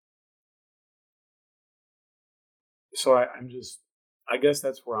 So I guess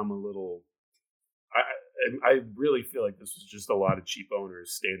that's where I'm a little. I really feel like this was just a lot of cheap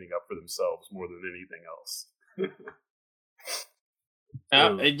owners standing up for themselves more than anything else.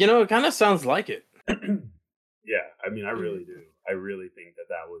 It kind of sounds like it. Yeah, I mean, I really do. I really think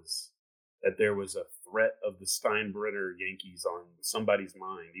that there was a threat of the Steinbrenner Yankees on somebody's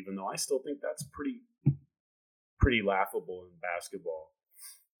mind, even though I still think that's pretty laughable in basketball.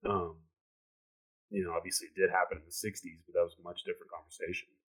 Obviously it did happen in the 60s, but that was a much different conversation.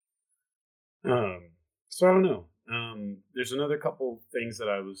 So I don't know. There's another couple things that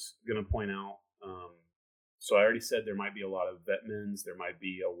I was going to point out. So I already said there might be a lot of vet mins. There might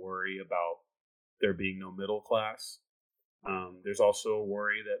be a worry about there being no middle class. There's also a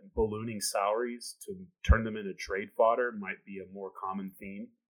worry that ballooning salaries to turn them into trade fodder might be a more common theme.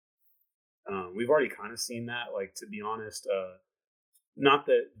 We've already kind of seen that. Like, to be honest, not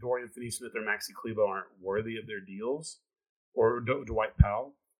that Dorian Finney-Smith or Maxi Kleber aren't worthy of their deals, or Dwight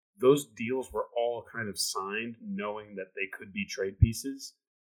Powell. Those deals were all kind of signed knowing that they could be trade pieces,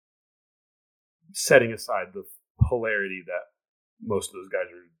 setting aside the hilarity that most of those guys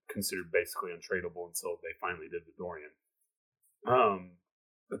are considered basically untradeable until they finally did with Dorian.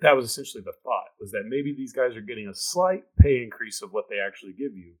 But that was essentially the thought, was that maybe these guys are getting a slight pay increase of what they actually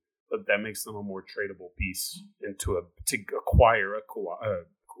give you, but that makes them a more tradable piece to acquire a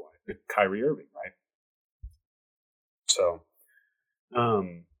Kyrie Irving, right? So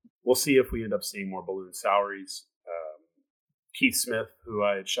we'll see if we end up seeing more balloon salaries. Keith Smith, who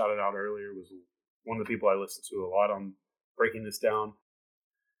I had shouted out earlier, was one of the people I listened to a lot on breaking this down.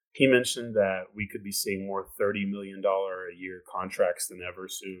 He mentioned that we could be seeing more $30 million a year contracts than ever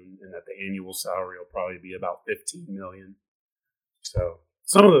soon, and that the annual salary will probably be about $15 million. So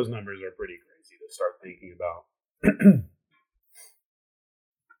some of those numbers are pretty crazy to start thinking about.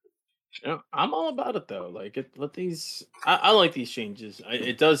 I'm all about it though. Like, I like these changes.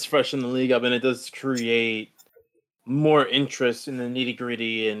 It does freshen the league up, and it does create more interest in the nitty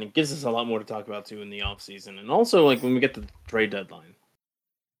gritty, and it gives us a lot more to talk about too in the off season, and also like when we get to the trade deadline.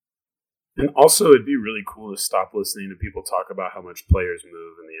 And also, it'd be really cool to stop listening to people talk about how much players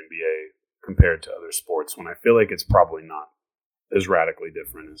move in the NBA compared to other sports, when I feel like it's probably not as radically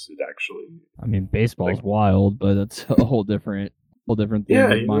different as it actually. I mean, baseball's wild, but that's a whole different thing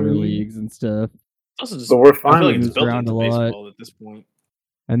with minor leagues and stuff. So we're finally it's built into baseball at this point.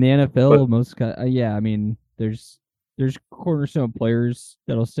 And the NFL, I mean, there's cornerstone players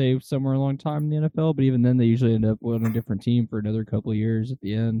that'll stay somewhere a long time in the NFL, but even then, they usually end up on a different team for another couple of years at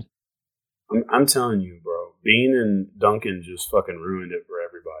the end. I'm telling you, bro. Bean and Duncan just fucking ruined it for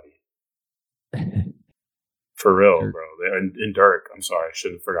everybody. For real, Dirk. Bro. And Dirk. I'm sorry, I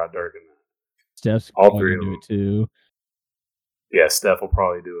shouldn't have forgot Dirk in that. Steph's all three of them do it too. Yeah, Steph will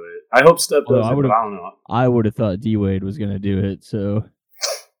probably do it. I hope Steph does it, but I don't know. I would have thought D-Wade was going to do it, so.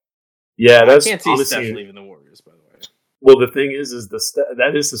 Yeah, that's I can't see honestly, Steph leaving the Warriors, by the way. Well, the thing is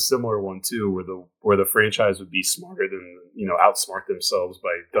that is a similar one too, where the franchise would be smarter than outsmart themselves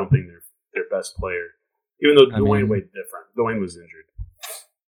by dumping their best player. Even though Dwayne Wade different. Dwayne was injured.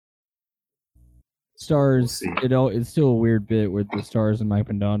 Stars, it's still a weird bit with the Stars and Mike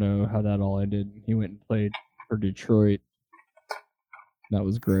Pandano, how that all ended. He went and played for Detroit. That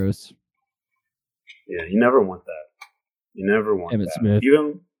was gross. Yeah, you never want that. You never want Emmett that. Smith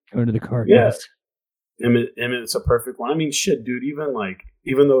going to the Cardinals. Yeah. Emmett's a perfect one. I mean, shit, dude, even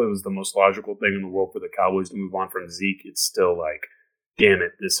though it was the most logical thing in the world for the Cowboys to move on from Zeke, it's still like, damn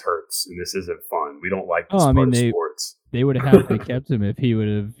it, this hurts and this isn't fun. We don't like this part of sports. They would have happily kept him if he would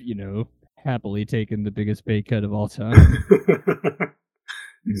have, happily taken the biggest pay cut of all time.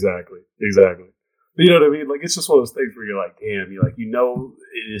 Exactly. But you know what I mean? Like, it's just one of those things where you're like, damn, it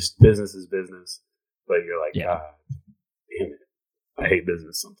is business, but you're like, God damn it. I hate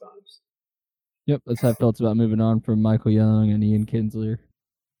business sometimes. Yep, that's how I felt about moving on from Michael Young and Ian Kinsler.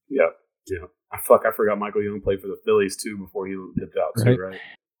 Yep. Yeah. I forgot Michael Young played for the Phillies too before he dipped out too, right?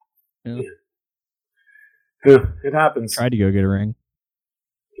 Yeah. It happens. Tried to go get a ring.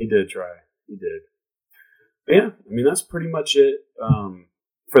 He did try. He did. But yeah, I mean that's pretty much it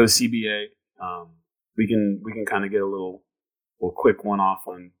for the CBA. We can kind of get a little quick one off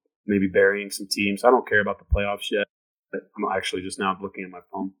on maybe burying some teams. I don't care about the playoffs yet. I'm actually just now looking at my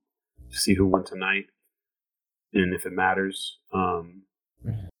phone to see who won tonight and if it matters.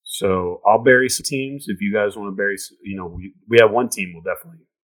 So I'll bury some teams. If you guys want to bury, we have one team. We'll definitely.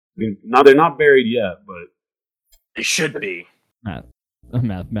 They're not buried yet, but they should be.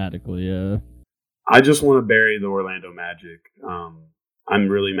 Mathematically, yeah. I just want to bury the Orlando Magic. I'm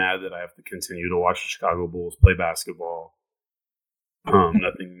really mad that I have to continue to watch the Chicago Bulls play basketball.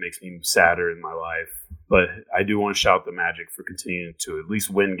 Nothing makes me sadder in my life, but I do want to shout the Magic for continuing to at least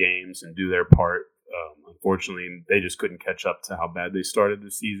win games and do their part. Unfortunately, they just couldn't catch up to how bad they started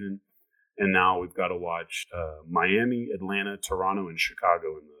the season, and now we've got to watch Miami, Atlanta, Toronto, and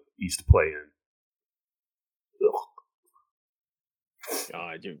Chicago in the East play-in.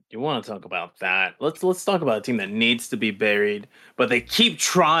 God, you want to talk about that? Let's talk about a team that needs to be buried, but they keep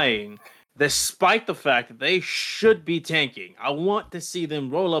trying, despite the fact that they should be tanking. I want to see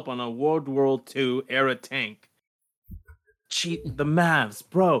them roll up on a World War II era tank. Cheat the Mavs,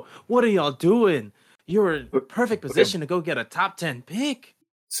 bro. What are y'all doing? You're in perfect position to go get a top 10 pick.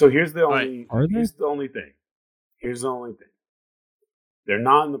 So here's the only thing. They're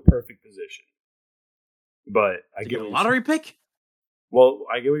not in the perfect position. But I get a lottery pick? Well,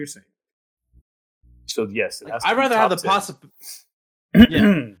 I get what you're saying. So yes, I'd rather have the possibility.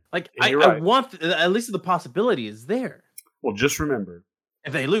 Yeah, I want at least the possibility is there. Well, just remember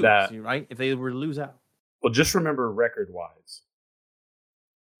if they lose, right? If they were to lose out. Well, just remember record-wise,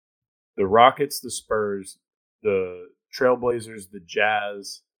 the Rockets, the Spurs, the Trailblazers, the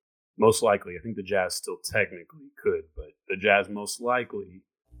Jazz, most likely. I think the Jazz still technically could, but the Jazz most likely.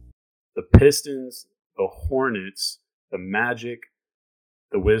 The Pistons, the Hornets, the Magic,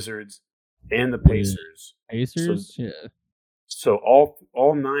 the Wizards, and the Pacers. So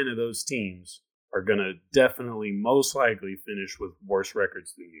all 9 of those teams are going to definitely, most likely, finish with worse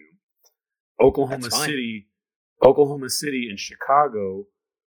records than you. Oklahoma City, and Chicago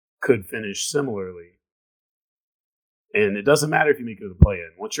could finish similarly. And it doesn't matter if you make it to the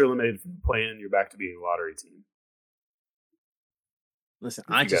play-in. Once you're eliminated from the play-in, you're back to being a lottery team. Listen,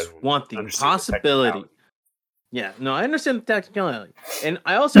 I just want the possibility. Yeah, no, I understand the technicality. And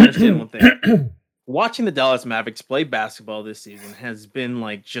I also understand one thing. Watching the Dallas Mavericks play basketball this season has been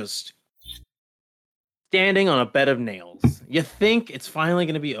like just standing on a bed of nails. You think it's finally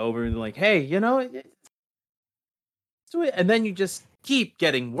going to be over and like, hey, let's do it. And then you just keep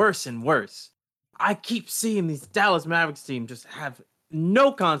getting worse and worse. I keep seeing these Dallas Mavericks team just have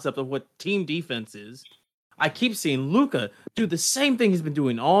no concept of what team defense is. I keep seeing Luka do the same thing he's been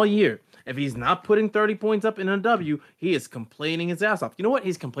doing all year. If he's not putting 30 points up in a W, he is complaining his ass off. You know what?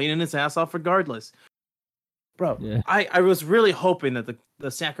 He's complaining his ass off regardless. Bro, yeah. I was really hoping that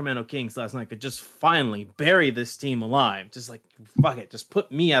the Sacramento Kings last night could just finally bury this team alive. Just like, fuck it. Just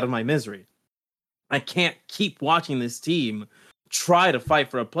put me out of my misery. I can't keep watching this team try to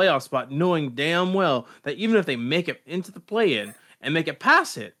fight for a playoff spot, knowing damn well that even if they make it into the play-in and make it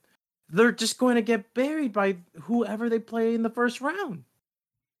past it, they're just going to get buried by whoever they play in the first round.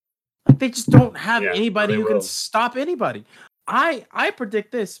 Like they just don't have anybody who can stop anybody. I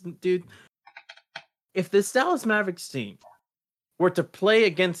predict this, dude. If this Dallas Mavericks team were to play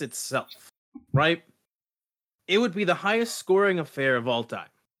against itself, right, it would be the highest scoring affair of all time.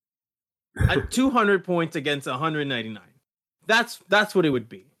 At 200 points against 199. That's what it would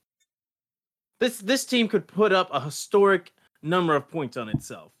be. This team could put up a historic number of points on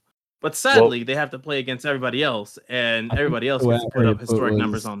itself. But sadly, they have to play against everybody else, and everybody else gets to put up historic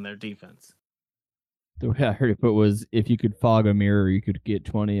numbers on their defense. The way I heard it put was, if you could fog a mirror, you could get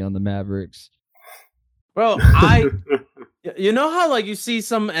 20 on the Mavericks. Well, you know how like you see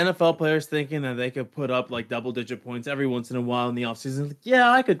some NFL players thinking that they could put up like double-digit points every once in a while in the offseason. Like, yeah,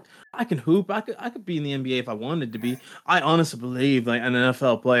 I can hoop. I could be in the NBA if I wanted to be. I honestly believe like an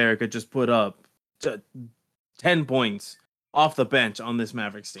NFL player could just put up 10 points off the bench on this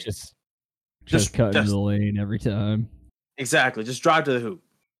Mavericks team. Just cutting the lane every time. Exactly. Just drive to the hoop.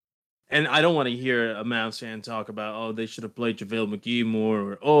 And I don't want to hear a Mavs fan talk about, oh, they should have played JaVale McGee more,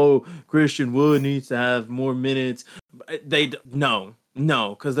 or, oh, Christian Wood needs to have more minutes. No,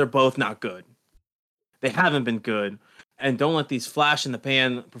 because they're both not good. They haven't been good. And don't let these flash in the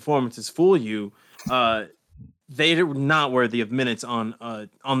pan performances fool you. They're not worthy of minutes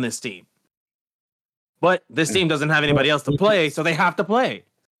on this team. But this team doesn't have anybody else to play, so they have to play.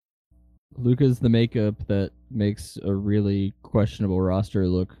 Luka's the makeup that makes a really questionable roster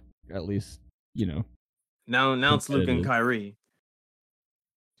look, at least, Now it's Luka and Kyrie.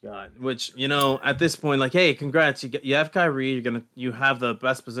 God, which, at this point, like, hey, congrats, you have Kyrie, you have the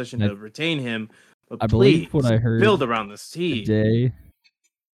best position to retain him. But I believe what I heard build around this team today.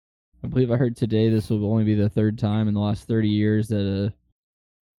 I believe I heard today this will only be the third time in the last 30 years that a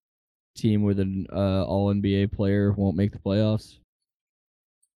team with an all-NBA player won't make the playoffs.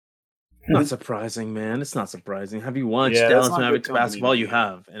 Not surprising, man. It's not surprising. Have you watched Dallas Mavericks basketball? You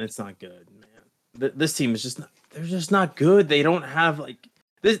have, and it's not good, man. This team is they're just not good. They don't have like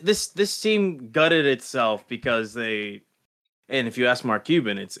this team gutted itself because and if you ask Mark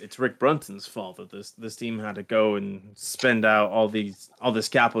Cuban, it's Rick Brunson's fault that this team had to go and spend out all this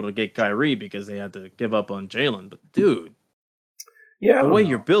capital to get Kyrie because they had to give up on Jalen. But dude, the way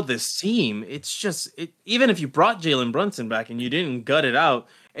you build this team, it's just even if you brought Jalen Brunson back and you didn't gut it out,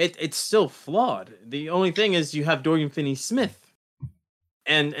 it's still flawed. The only thing is you have Dorian Finney-Smith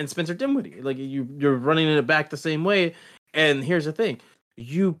and Spencer Dinwiddie. Like you're running it back the same way. And here's the thing: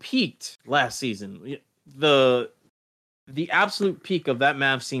 you peaked last season. The absolute peak of that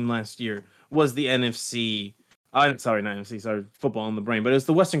Mavs team last year was the NFC. Not NFC. Sorry, football in the brain. But it was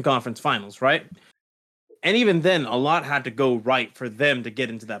the Western Conference Finals, right? And even then, a lot had to go right for them to get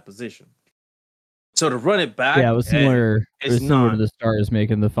into that position. So to run it back, it was similar. It was similar to the Stars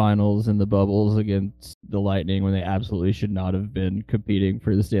making the finals in the bubbles against the Lightning when they absolutely should not have been competing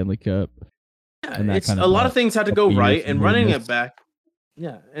for the Stanley Cup. Yeah, a lot of things had to go right, and running it back.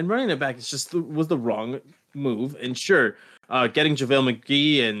 Yeah, and running it back was the wrong move. And sure, getting JaVale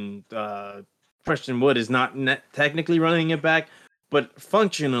McGee and Christian Wood is not technically running it back, but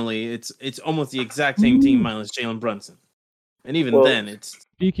functionally, it's almost the exact same team minus Jalen Brunson. And even then, it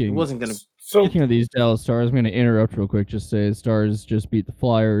wasn't going to. Speaking of these Dallas Stars, I'm going to interrupt real quick. Just say Stars just beat the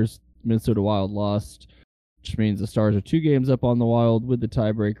Flyers. Minnesota Wild lost, which means the Stars are 2 games up on the Wild with the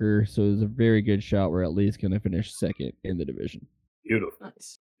tiebreaker. So it's a very good shot. We're at least going to finish second in the division. Beautiful,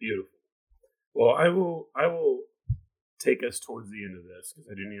 nice, beautiful. Well, I will take us towards the end of this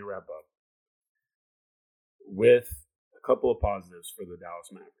because I do need to wrap up with a couple of positives for the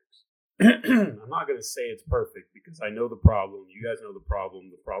Dallas Mavericks. I'm not going to say it's perfect because I know the problem. You guys know the problem.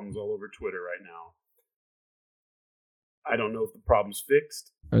 The problem's all over Twitter right now. I don't know if the problem's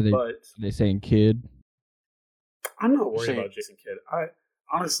fixed. Are they saying kid? I'm not worried about Jason Kidd. I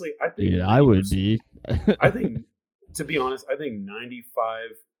think... Yeah, I would be. I think, to be honest, I think 95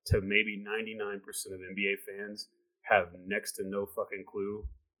 to maybe 99% of NBA fans have next to no fucking clue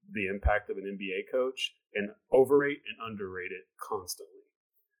the impact of an NBA coach and overrate and underrate it constantly.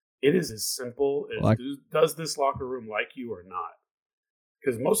 It is as simple as does this locker room like you or not?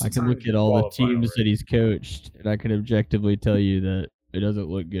 Because most of the time I can look at all the teams that he's coached, and I can objectively tell you that it doesn't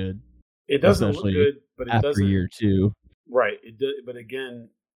look good. It doesn't look good, but it doesn't. After year 2. Right. But again,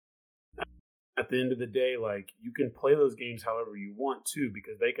 at the end of the day, like, you can play those games however you want to,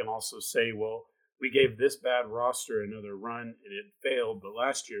 because they can also say, well, we gave this bad roster another run and it failed, but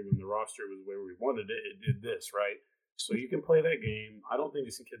last year when the roster was where we wanted it, it did this, right? So you can play that game. I don't think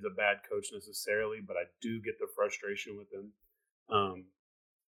Jason Kidd's a bad coach necessarily, but I do get the frustration with him.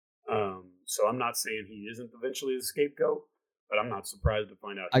 So I'm not saying he isn't eventually the scapegoat, but I'm not surprised to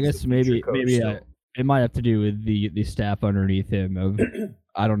find out. I guess maybe it might have to do with the staff underneath him.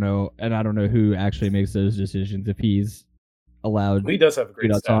 I don't know, and I don't know who actually makes those decisions. If he's allowed, he does have a great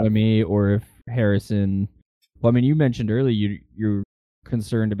autonomy, or if Harrison. Well, I mean, you mentioned earlier you're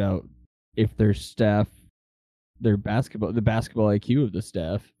concerned about if their staff. The basketball IQ of the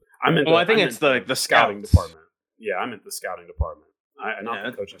staff. I think it's the scouting department. Yeah, I meant the scouting department.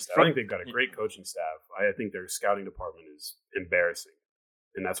 Not the coaching staff. I think they've got a great coaching staff. I think their scouting department is embarrassing.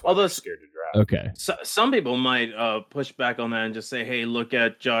 And that's why they're scared to draft. Okay. So, some people might push back on that and just say, "Hey, look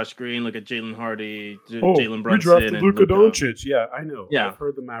at Josh Green, look at Jalen Hardy, Jalen Brunson, we drafted Luka Doncic." Yeah, I know. Yeah, I've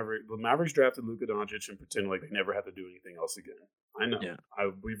heard the Mavericks drafted Luka Doncic and pretend like they never have to do anything else again. I know. Yeah,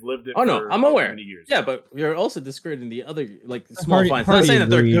 we've lived it. Oh no, I'm aware. Many years. Yeah, but you're also discrediting the other small finds. Not saying that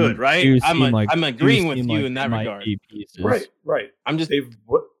they're good, right? I'm agreeing with you in that regard. Right. I'm just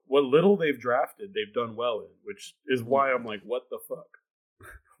what little they've drafted, they've done well in, which is why I'm like, what the fuck.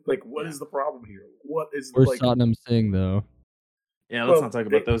 Like, what is the problem here? What is Where's Tottenham thing, though? Yeah, let's not talk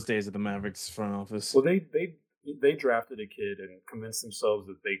about those days at the Mavericks front office. Well, they drafted a kid and convinced themselves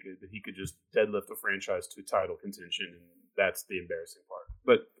that he could just deadlift a franchise to title contention, and that's the embarrassing part.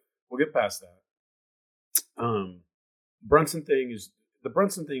 But we'll get past that. Brunson thing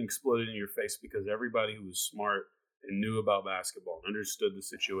exploded in your face because everybody who was smart and knew about basketball, understood the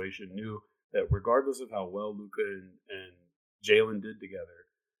situation, knew that regardless of how well Luka and Jalen did together,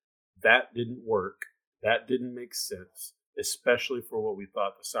 that didn't work. That didn't make sense, especially for what we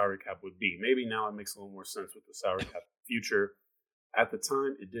thought the salary cap would be. Maybe now it makes a little more sense with the salary cap future. At the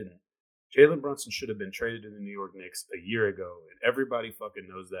time, it didn't. Jalen Brunson should have been traded to the New York Knicks a year ago, and everybody fucking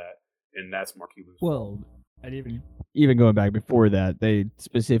knows that, and that's Mark Cuban's fault. Well, and even going back before that, they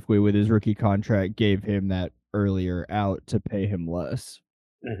specifically, with his rookie contract, gave him that earlier out to pay him less.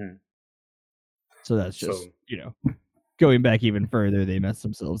 Mm-hmm. So that's just, going back even further, they messed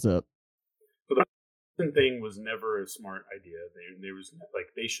themselves up. So the thing was never a smart idea.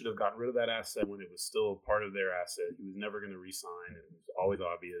 They should have gotten rid of that asset when it was still part of their asset. He was never going to re-sign. It was always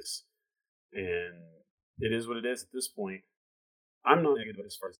obvious, and it is what it is at this point. I'm not negative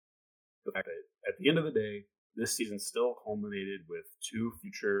as far as the fact that at the end of the day, this season still culminated with two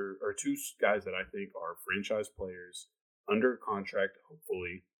guys that I think are franchise players under contract.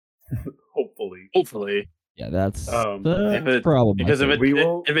 Hopefully. Yeah, that's the problem. Because if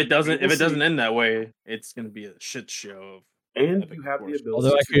it doesn't end that way, it's going to be a shit show. And you have the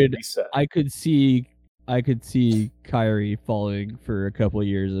ability to reset. I could see Kyrie falling for a couple of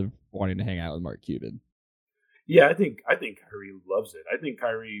years of wanting to hang out with Mark Cuban. Yeah, I think Kyrie loves it. I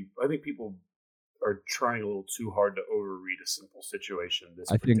think people are trying a little too hard to overread a simple situation this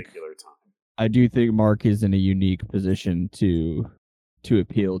particular time. I do think Mark is in a unique position to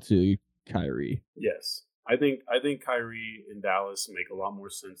appeal to Kyrie. Yes. I think Kyrie in Dallas make a lot more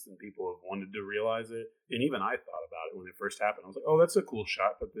sense than people have wanted to realize it. And even I thought about it when it first happened. I was like, oh, that's a cool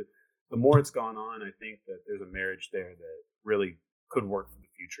shot. But the more it's gone on, I think that there's a marriage there that really could work for the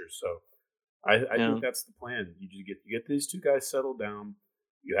future. So I think that's the plan. You just get these two guys settled down.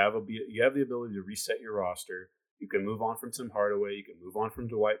 You have the ability to reset your roster. You can move on from Tim Hardaway. You can move on from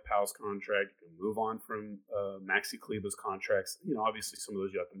Dwight Powell's contract. You can move on from Maxi Kleber's contracts. Obviously some of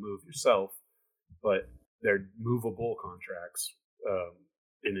those you have to move yourself, but they're movable contracts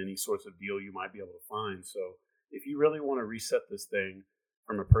in any sorts of deal you might be able to find. So if you really want to reset this thing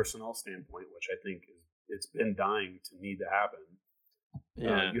from a personnel standpoint, which I think it's been dying to need to happen, you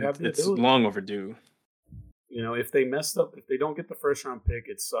have the ability. It's long overdue. If they messed up, if they don't get the first round pick,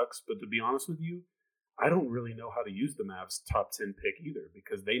 it sucks. But to be honest with you, I don't really know how to use the Mavs top 10 pick either,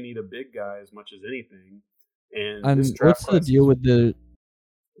 because they need a big guy as much as anything. And what's the deal with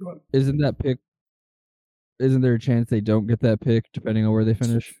isn't there a chance they don't get that pick depending on where they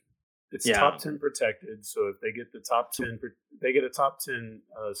finish? It's top 10 protected. So if they get the top 10, they get a top 10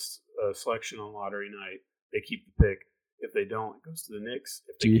 selection on lottery night, they keep the pick. If they don't, it goes to the Knicks.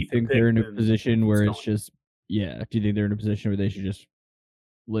 If do you think they're in a position where it's just do you think they're in a position where they should just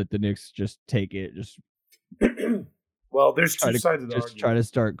let the Knicks just take it? Just well, there's two sides of the argument. Just try to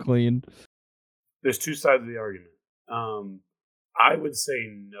start clean. There's two sides of the argument. I would say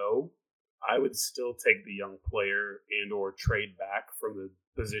no. I would still take the young player and or trade back from the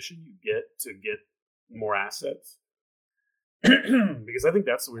position you get to get more assets. Because I think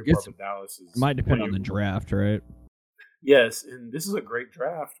that's the weird part of Dallas. It might depend on the draft, right? Yes, and this is a great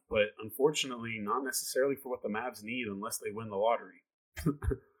draft, but unfortunately not necessarily for what the Mavs need unless they win the lottery.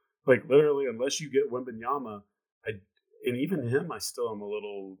 Like literally, unless you get Wembanyama, and even him, I still am a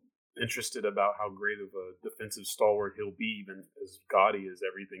little interested about how great of a defensive stalwart he'll be, even as gaudy as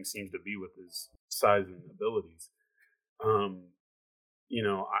everything seems to be with his size and abilities.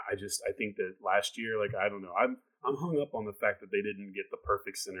 I think that last year, I don't know, I'm hung up on the fact that they didn't get the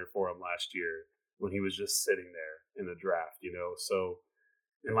perfect center for him last year when he was just sitting there in the draft, So,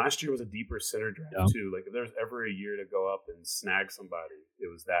 and last year was a deeper center draft too. Like if there's ever a year to go up and snag somebody, it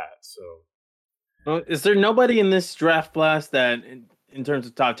was that. So, well, is there nobody in this draft class that, in terms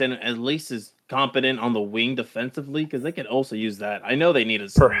of top 10, at least is competent on the wing defensively? Because they could also use that. I know they need a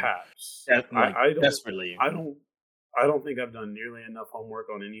perhaps. Desperately. I don't think I've done nearly enough homework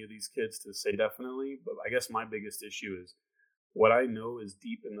on any of these kids to say definitely. But I guess my biggest issue is what I know is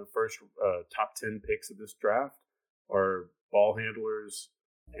deep in the first top 10 picks of this draft are ball handlers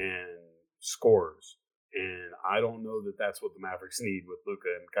and scorers. And I don't know that that's what the Mavericks need with Luka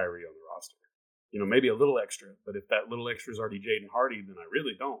and Kyrie on the roster. Maybe a little extra, but if that little extra is already Jaden Hardy, then I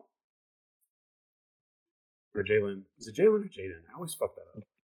really don't. Or Jalen. Is it Jalen or Jaden? I always fuck that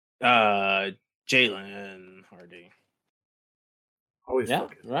up. Jalen Hardy. Always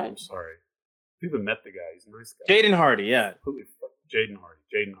fuck it. Right. I'm sorry. I've even met the guy. He's a nice guy. Jaden Hardy, yeah. Jaden Hardy.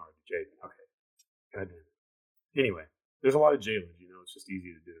 Jaden. Okay. Goddamn. Anyway, there's a lot of Jalen's, it's just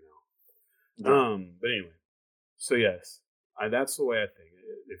easy to do now. Yeah. But anyway. So yes, that's the way I think.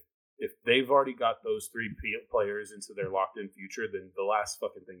 If they've already got those three players into their locked-in future, then the last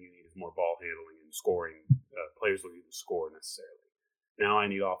fucking thing you need is more ball handling and scoring. Players don't even score necessarily. Now I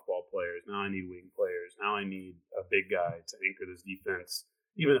need off-ball players. Now I need wing players. Now I need a big guy to anchor this defense.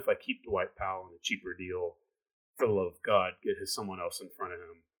 Even if I keep Dwight Powell on a cheaper deal, for the love of God, get someone else in front of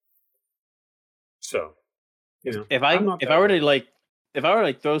him. So, if I were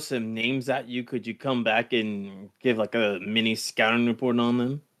to throw some names at you, could you come back and give like a mini scouting report on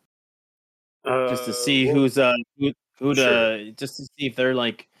them? Just to see just to see if they're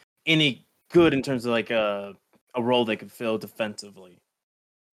like any good in terms of like a role they could fill defensively.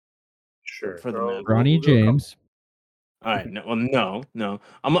 Sure. For the Ronnie James. All right. No.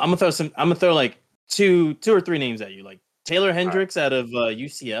 I'm gonna throw like two or three names at you, like Taylor Hendricks out of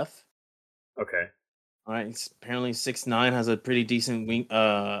UCF. Okay. All right. He's apparently 6'9", has a pretty decent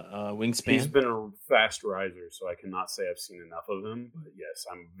wingspan. He's been a fast riser, so I cannot say I've seen enough of him. But yes,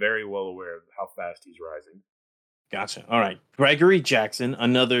 I'm very well aware of how fast he's rising. Gotcha. All right. Gregory Jackson,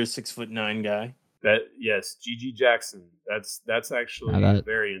 another 6'9" guy. GG Jackson. That's actually a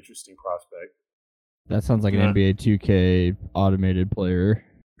very interesting prospect. That sounds like an NBA 2K automated player,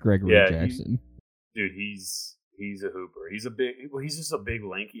 Gregory Jackson. He's a hooper. He's just a big,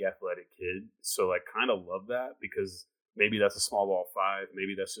 lanky, athletic kid. So I kind of love that because maybe that's a small ball 5.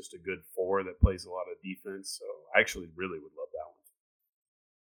 Maybe that's just a good 4 that plays a lot of defense. So I actually really would love that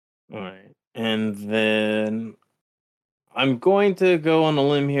one. All right. And then I'm going to go on a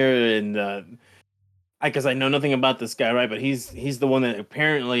limb here and because I know nothing about this guy, right? But he's the one that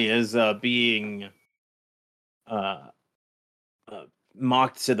apparently is being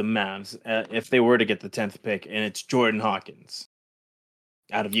mocked to the Mavs if they were to get the 10th pick, and it's Jordan Hawkins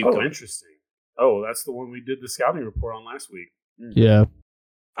out of UConn. Oh, interesting. Oh, that's the one we did the scouting report on last week. Yeah.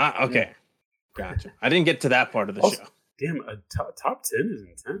 Okay. Yeah. Gotcha. I didn't get to that part of the show. Damn, a top 10 is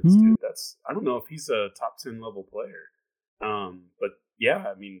intense, dude. I don't know if he's a top 10 level player. But yeah,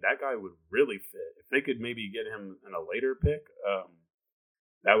 I mean, that guy would really fit. If they could maybe get him in a later pick,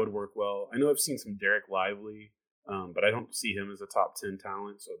 that would work well. I know I've seen some Derek Lively, but I don't see him as a top 10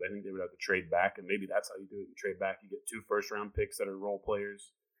 talent, so I think they would have to trade back, and maybe that's how you do it. You trade back, you get 2 first-round picks that are role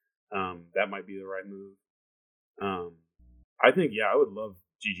players. That might be the right move. I think, I would love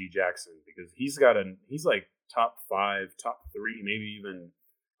GG Jackson because he's like top 5, top 3, maybe even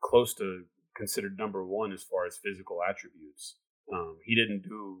close to considered number 1 as far as physical attributes. He didn't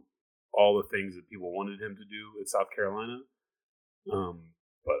do all the things that people wanted him to do at South Carolina.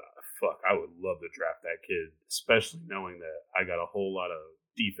 But fuck, I would love to draft that kid, especially knowing that I got a whole lot of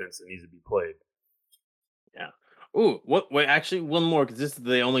defense that needs to be played. Yeah. Ooh, wait, actually, one more, because this is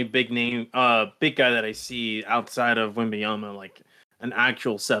the only big guy that I see outside of Wembanyama, like an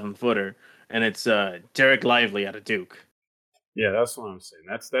actual 7-footer, and it's Derek Lively out of Duke. Yeah, that's what I'm saying.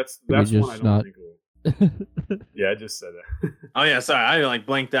 That's one I don't think will. Yeah, I just said that. Oh yeah, sorry, I like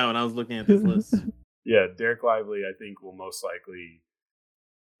blanked out when I was looking at this list. Yeah, Derek Lively, I think will most likely.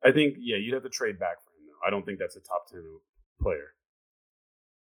 I think you'd have to trade back for him though. I don't think that's a top 10 player.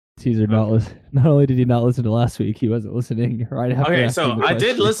 Caesar not only did he not listen to last week, he wasn't listening right after. Okay, so I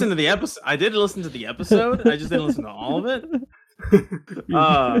did listen to the episode. I just didn't listen to all of it.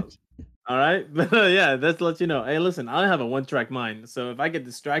 All right, but yeah, let's let you know. Hey, listen, I have a one-track mind, so if I get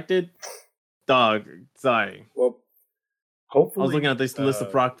distracted, dog, sorry. Well, hopefully, I was looking at this list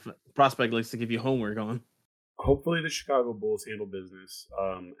of prospect lists to give you homework on. Hopefully, the Chicago Bulls handle business.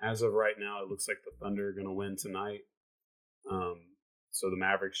 As of right now, it looks like the Thunder are going to win tonight. So the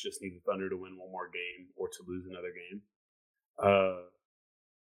Mavericks just need the Thunder to win one more game or to lose another game.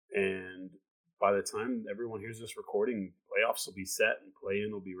 And by the time everyone hears this recording, playoffs will be set and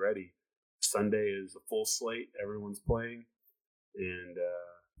play-in will be ready. Sunday is a full slate. Everyone's playing. And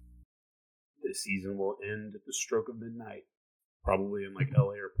the season will end at the stroke of midnight. Probably in like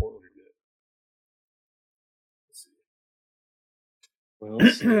LA or Portland. We'll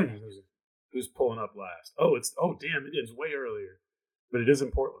see. Who's pulling up last? Oh, damn, it ends way earlier, but it is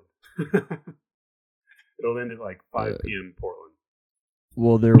in Portland. It'll end at like 5 p.m. Portland.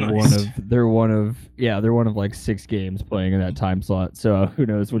 Well, they're one of like 6 games playing in that time slot. So who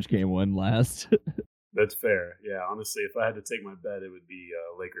knows which game won last? That's fair. Yeah, honestly, if I had to take my bet, it would be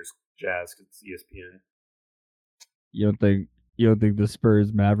Lakers Jazz because it's ESPN. You don't think the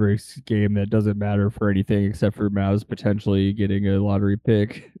Spurs Mavericks game that doesn't matter for anything except for Mavs potentially getting a lottery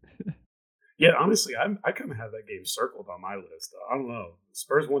pick? Yeah, honestly, I kind of have that game circled on my list. I don't know. The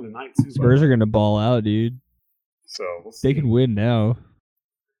Spurs won tonight too. Spurs are gonna ball out, dude. So we'll see. They can win now.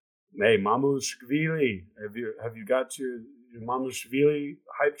 Hey, Mamushvili, have you got your Mamushvili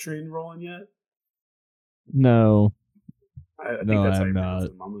hype train rolling yet? No. I think no, that's I'm not.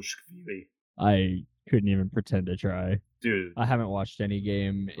 Mamushvili. I couldn't even pretend to try. Dude, I haven't watched any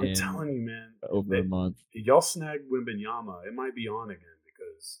game I'm telling you, man, over a month. Y'all snagged Wembanyama. It might be on again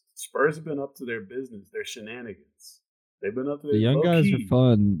because Spurs have been up to their business, their shenanigans. They've been up to their The young guys are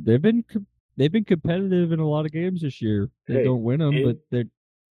fun. They've been competitive in a lot of games this year. They don't win them, but they're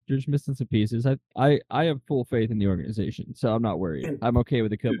just missing some pieces. I have full faith in the organization, so I'm not worried. I'm okay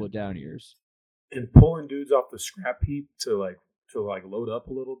with a couple of down years. And pulling dudes off the scrap heap to load up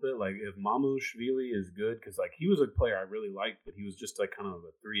a little bit. Like if Mamushvili is good, because like he was a player I really liked, but he was just like kind of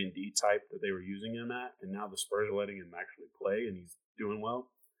a 3-and-D type that they were using him at, and now the Spurs are letting him actually play, and he's doing well.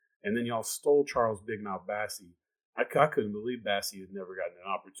 And then y'all stole Charles Big Mouth Bassey. I couldn't believe Bassey had never gotten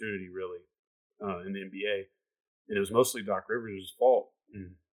an opportunity really in the NBA, and it was mostly Doc Rivers' fault.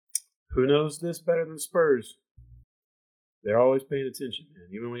 Who knows this better than Spurs? They're always paying attention, man,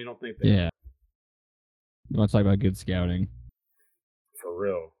 even when you don't think they are. Yeah. You want to talk about good scouting? For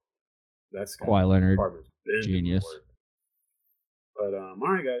real. That's Kawhi Leonard, genius. But all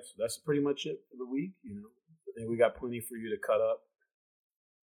right, guys, that's pretty much it for the week. I think we got plenty for you to cut up,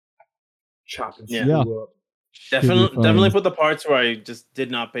 chop and screw up. Definitely put the parts where I just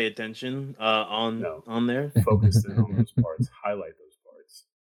did not pay attention on there. Focus in on those parts. Highlight those parts.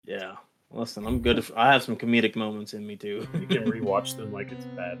 Yeah. Listen, I'm good. I have some comedic moments in me too. You can rewatch them like it's a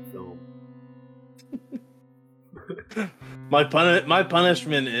bad film. My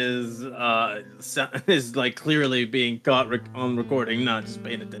punishment is like clearly being caught on recording, not just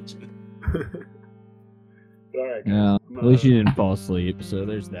paying attention. All right. Yeah. At least you didn't fall asleep, so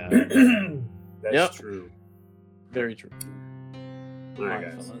there's that. That's true. Very true. All right,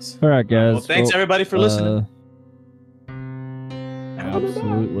 guys. All right, guys. Well, thanks everybody for listening.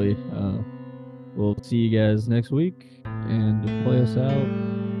 Absolutely. We'll see you guys next week, and to play us out.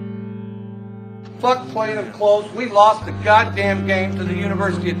 Fuck playing them close. We lost the goddamn game to the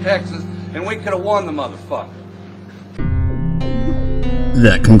University of Texas, and we could have won the motherfucker.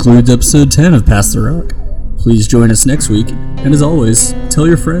 That concludes episode 10 of Pass the Rock. Please join us next week, and as always, tell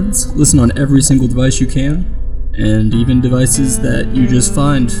your friends, listen on every single device you can, and even devices that you just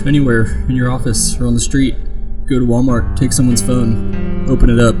find anywhere in your office or on the street. Go to Walmart, take someone's phone, open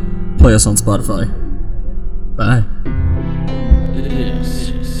it up, play us on Spotify. Bye.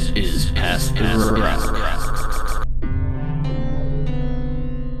 This is Pass the Rock.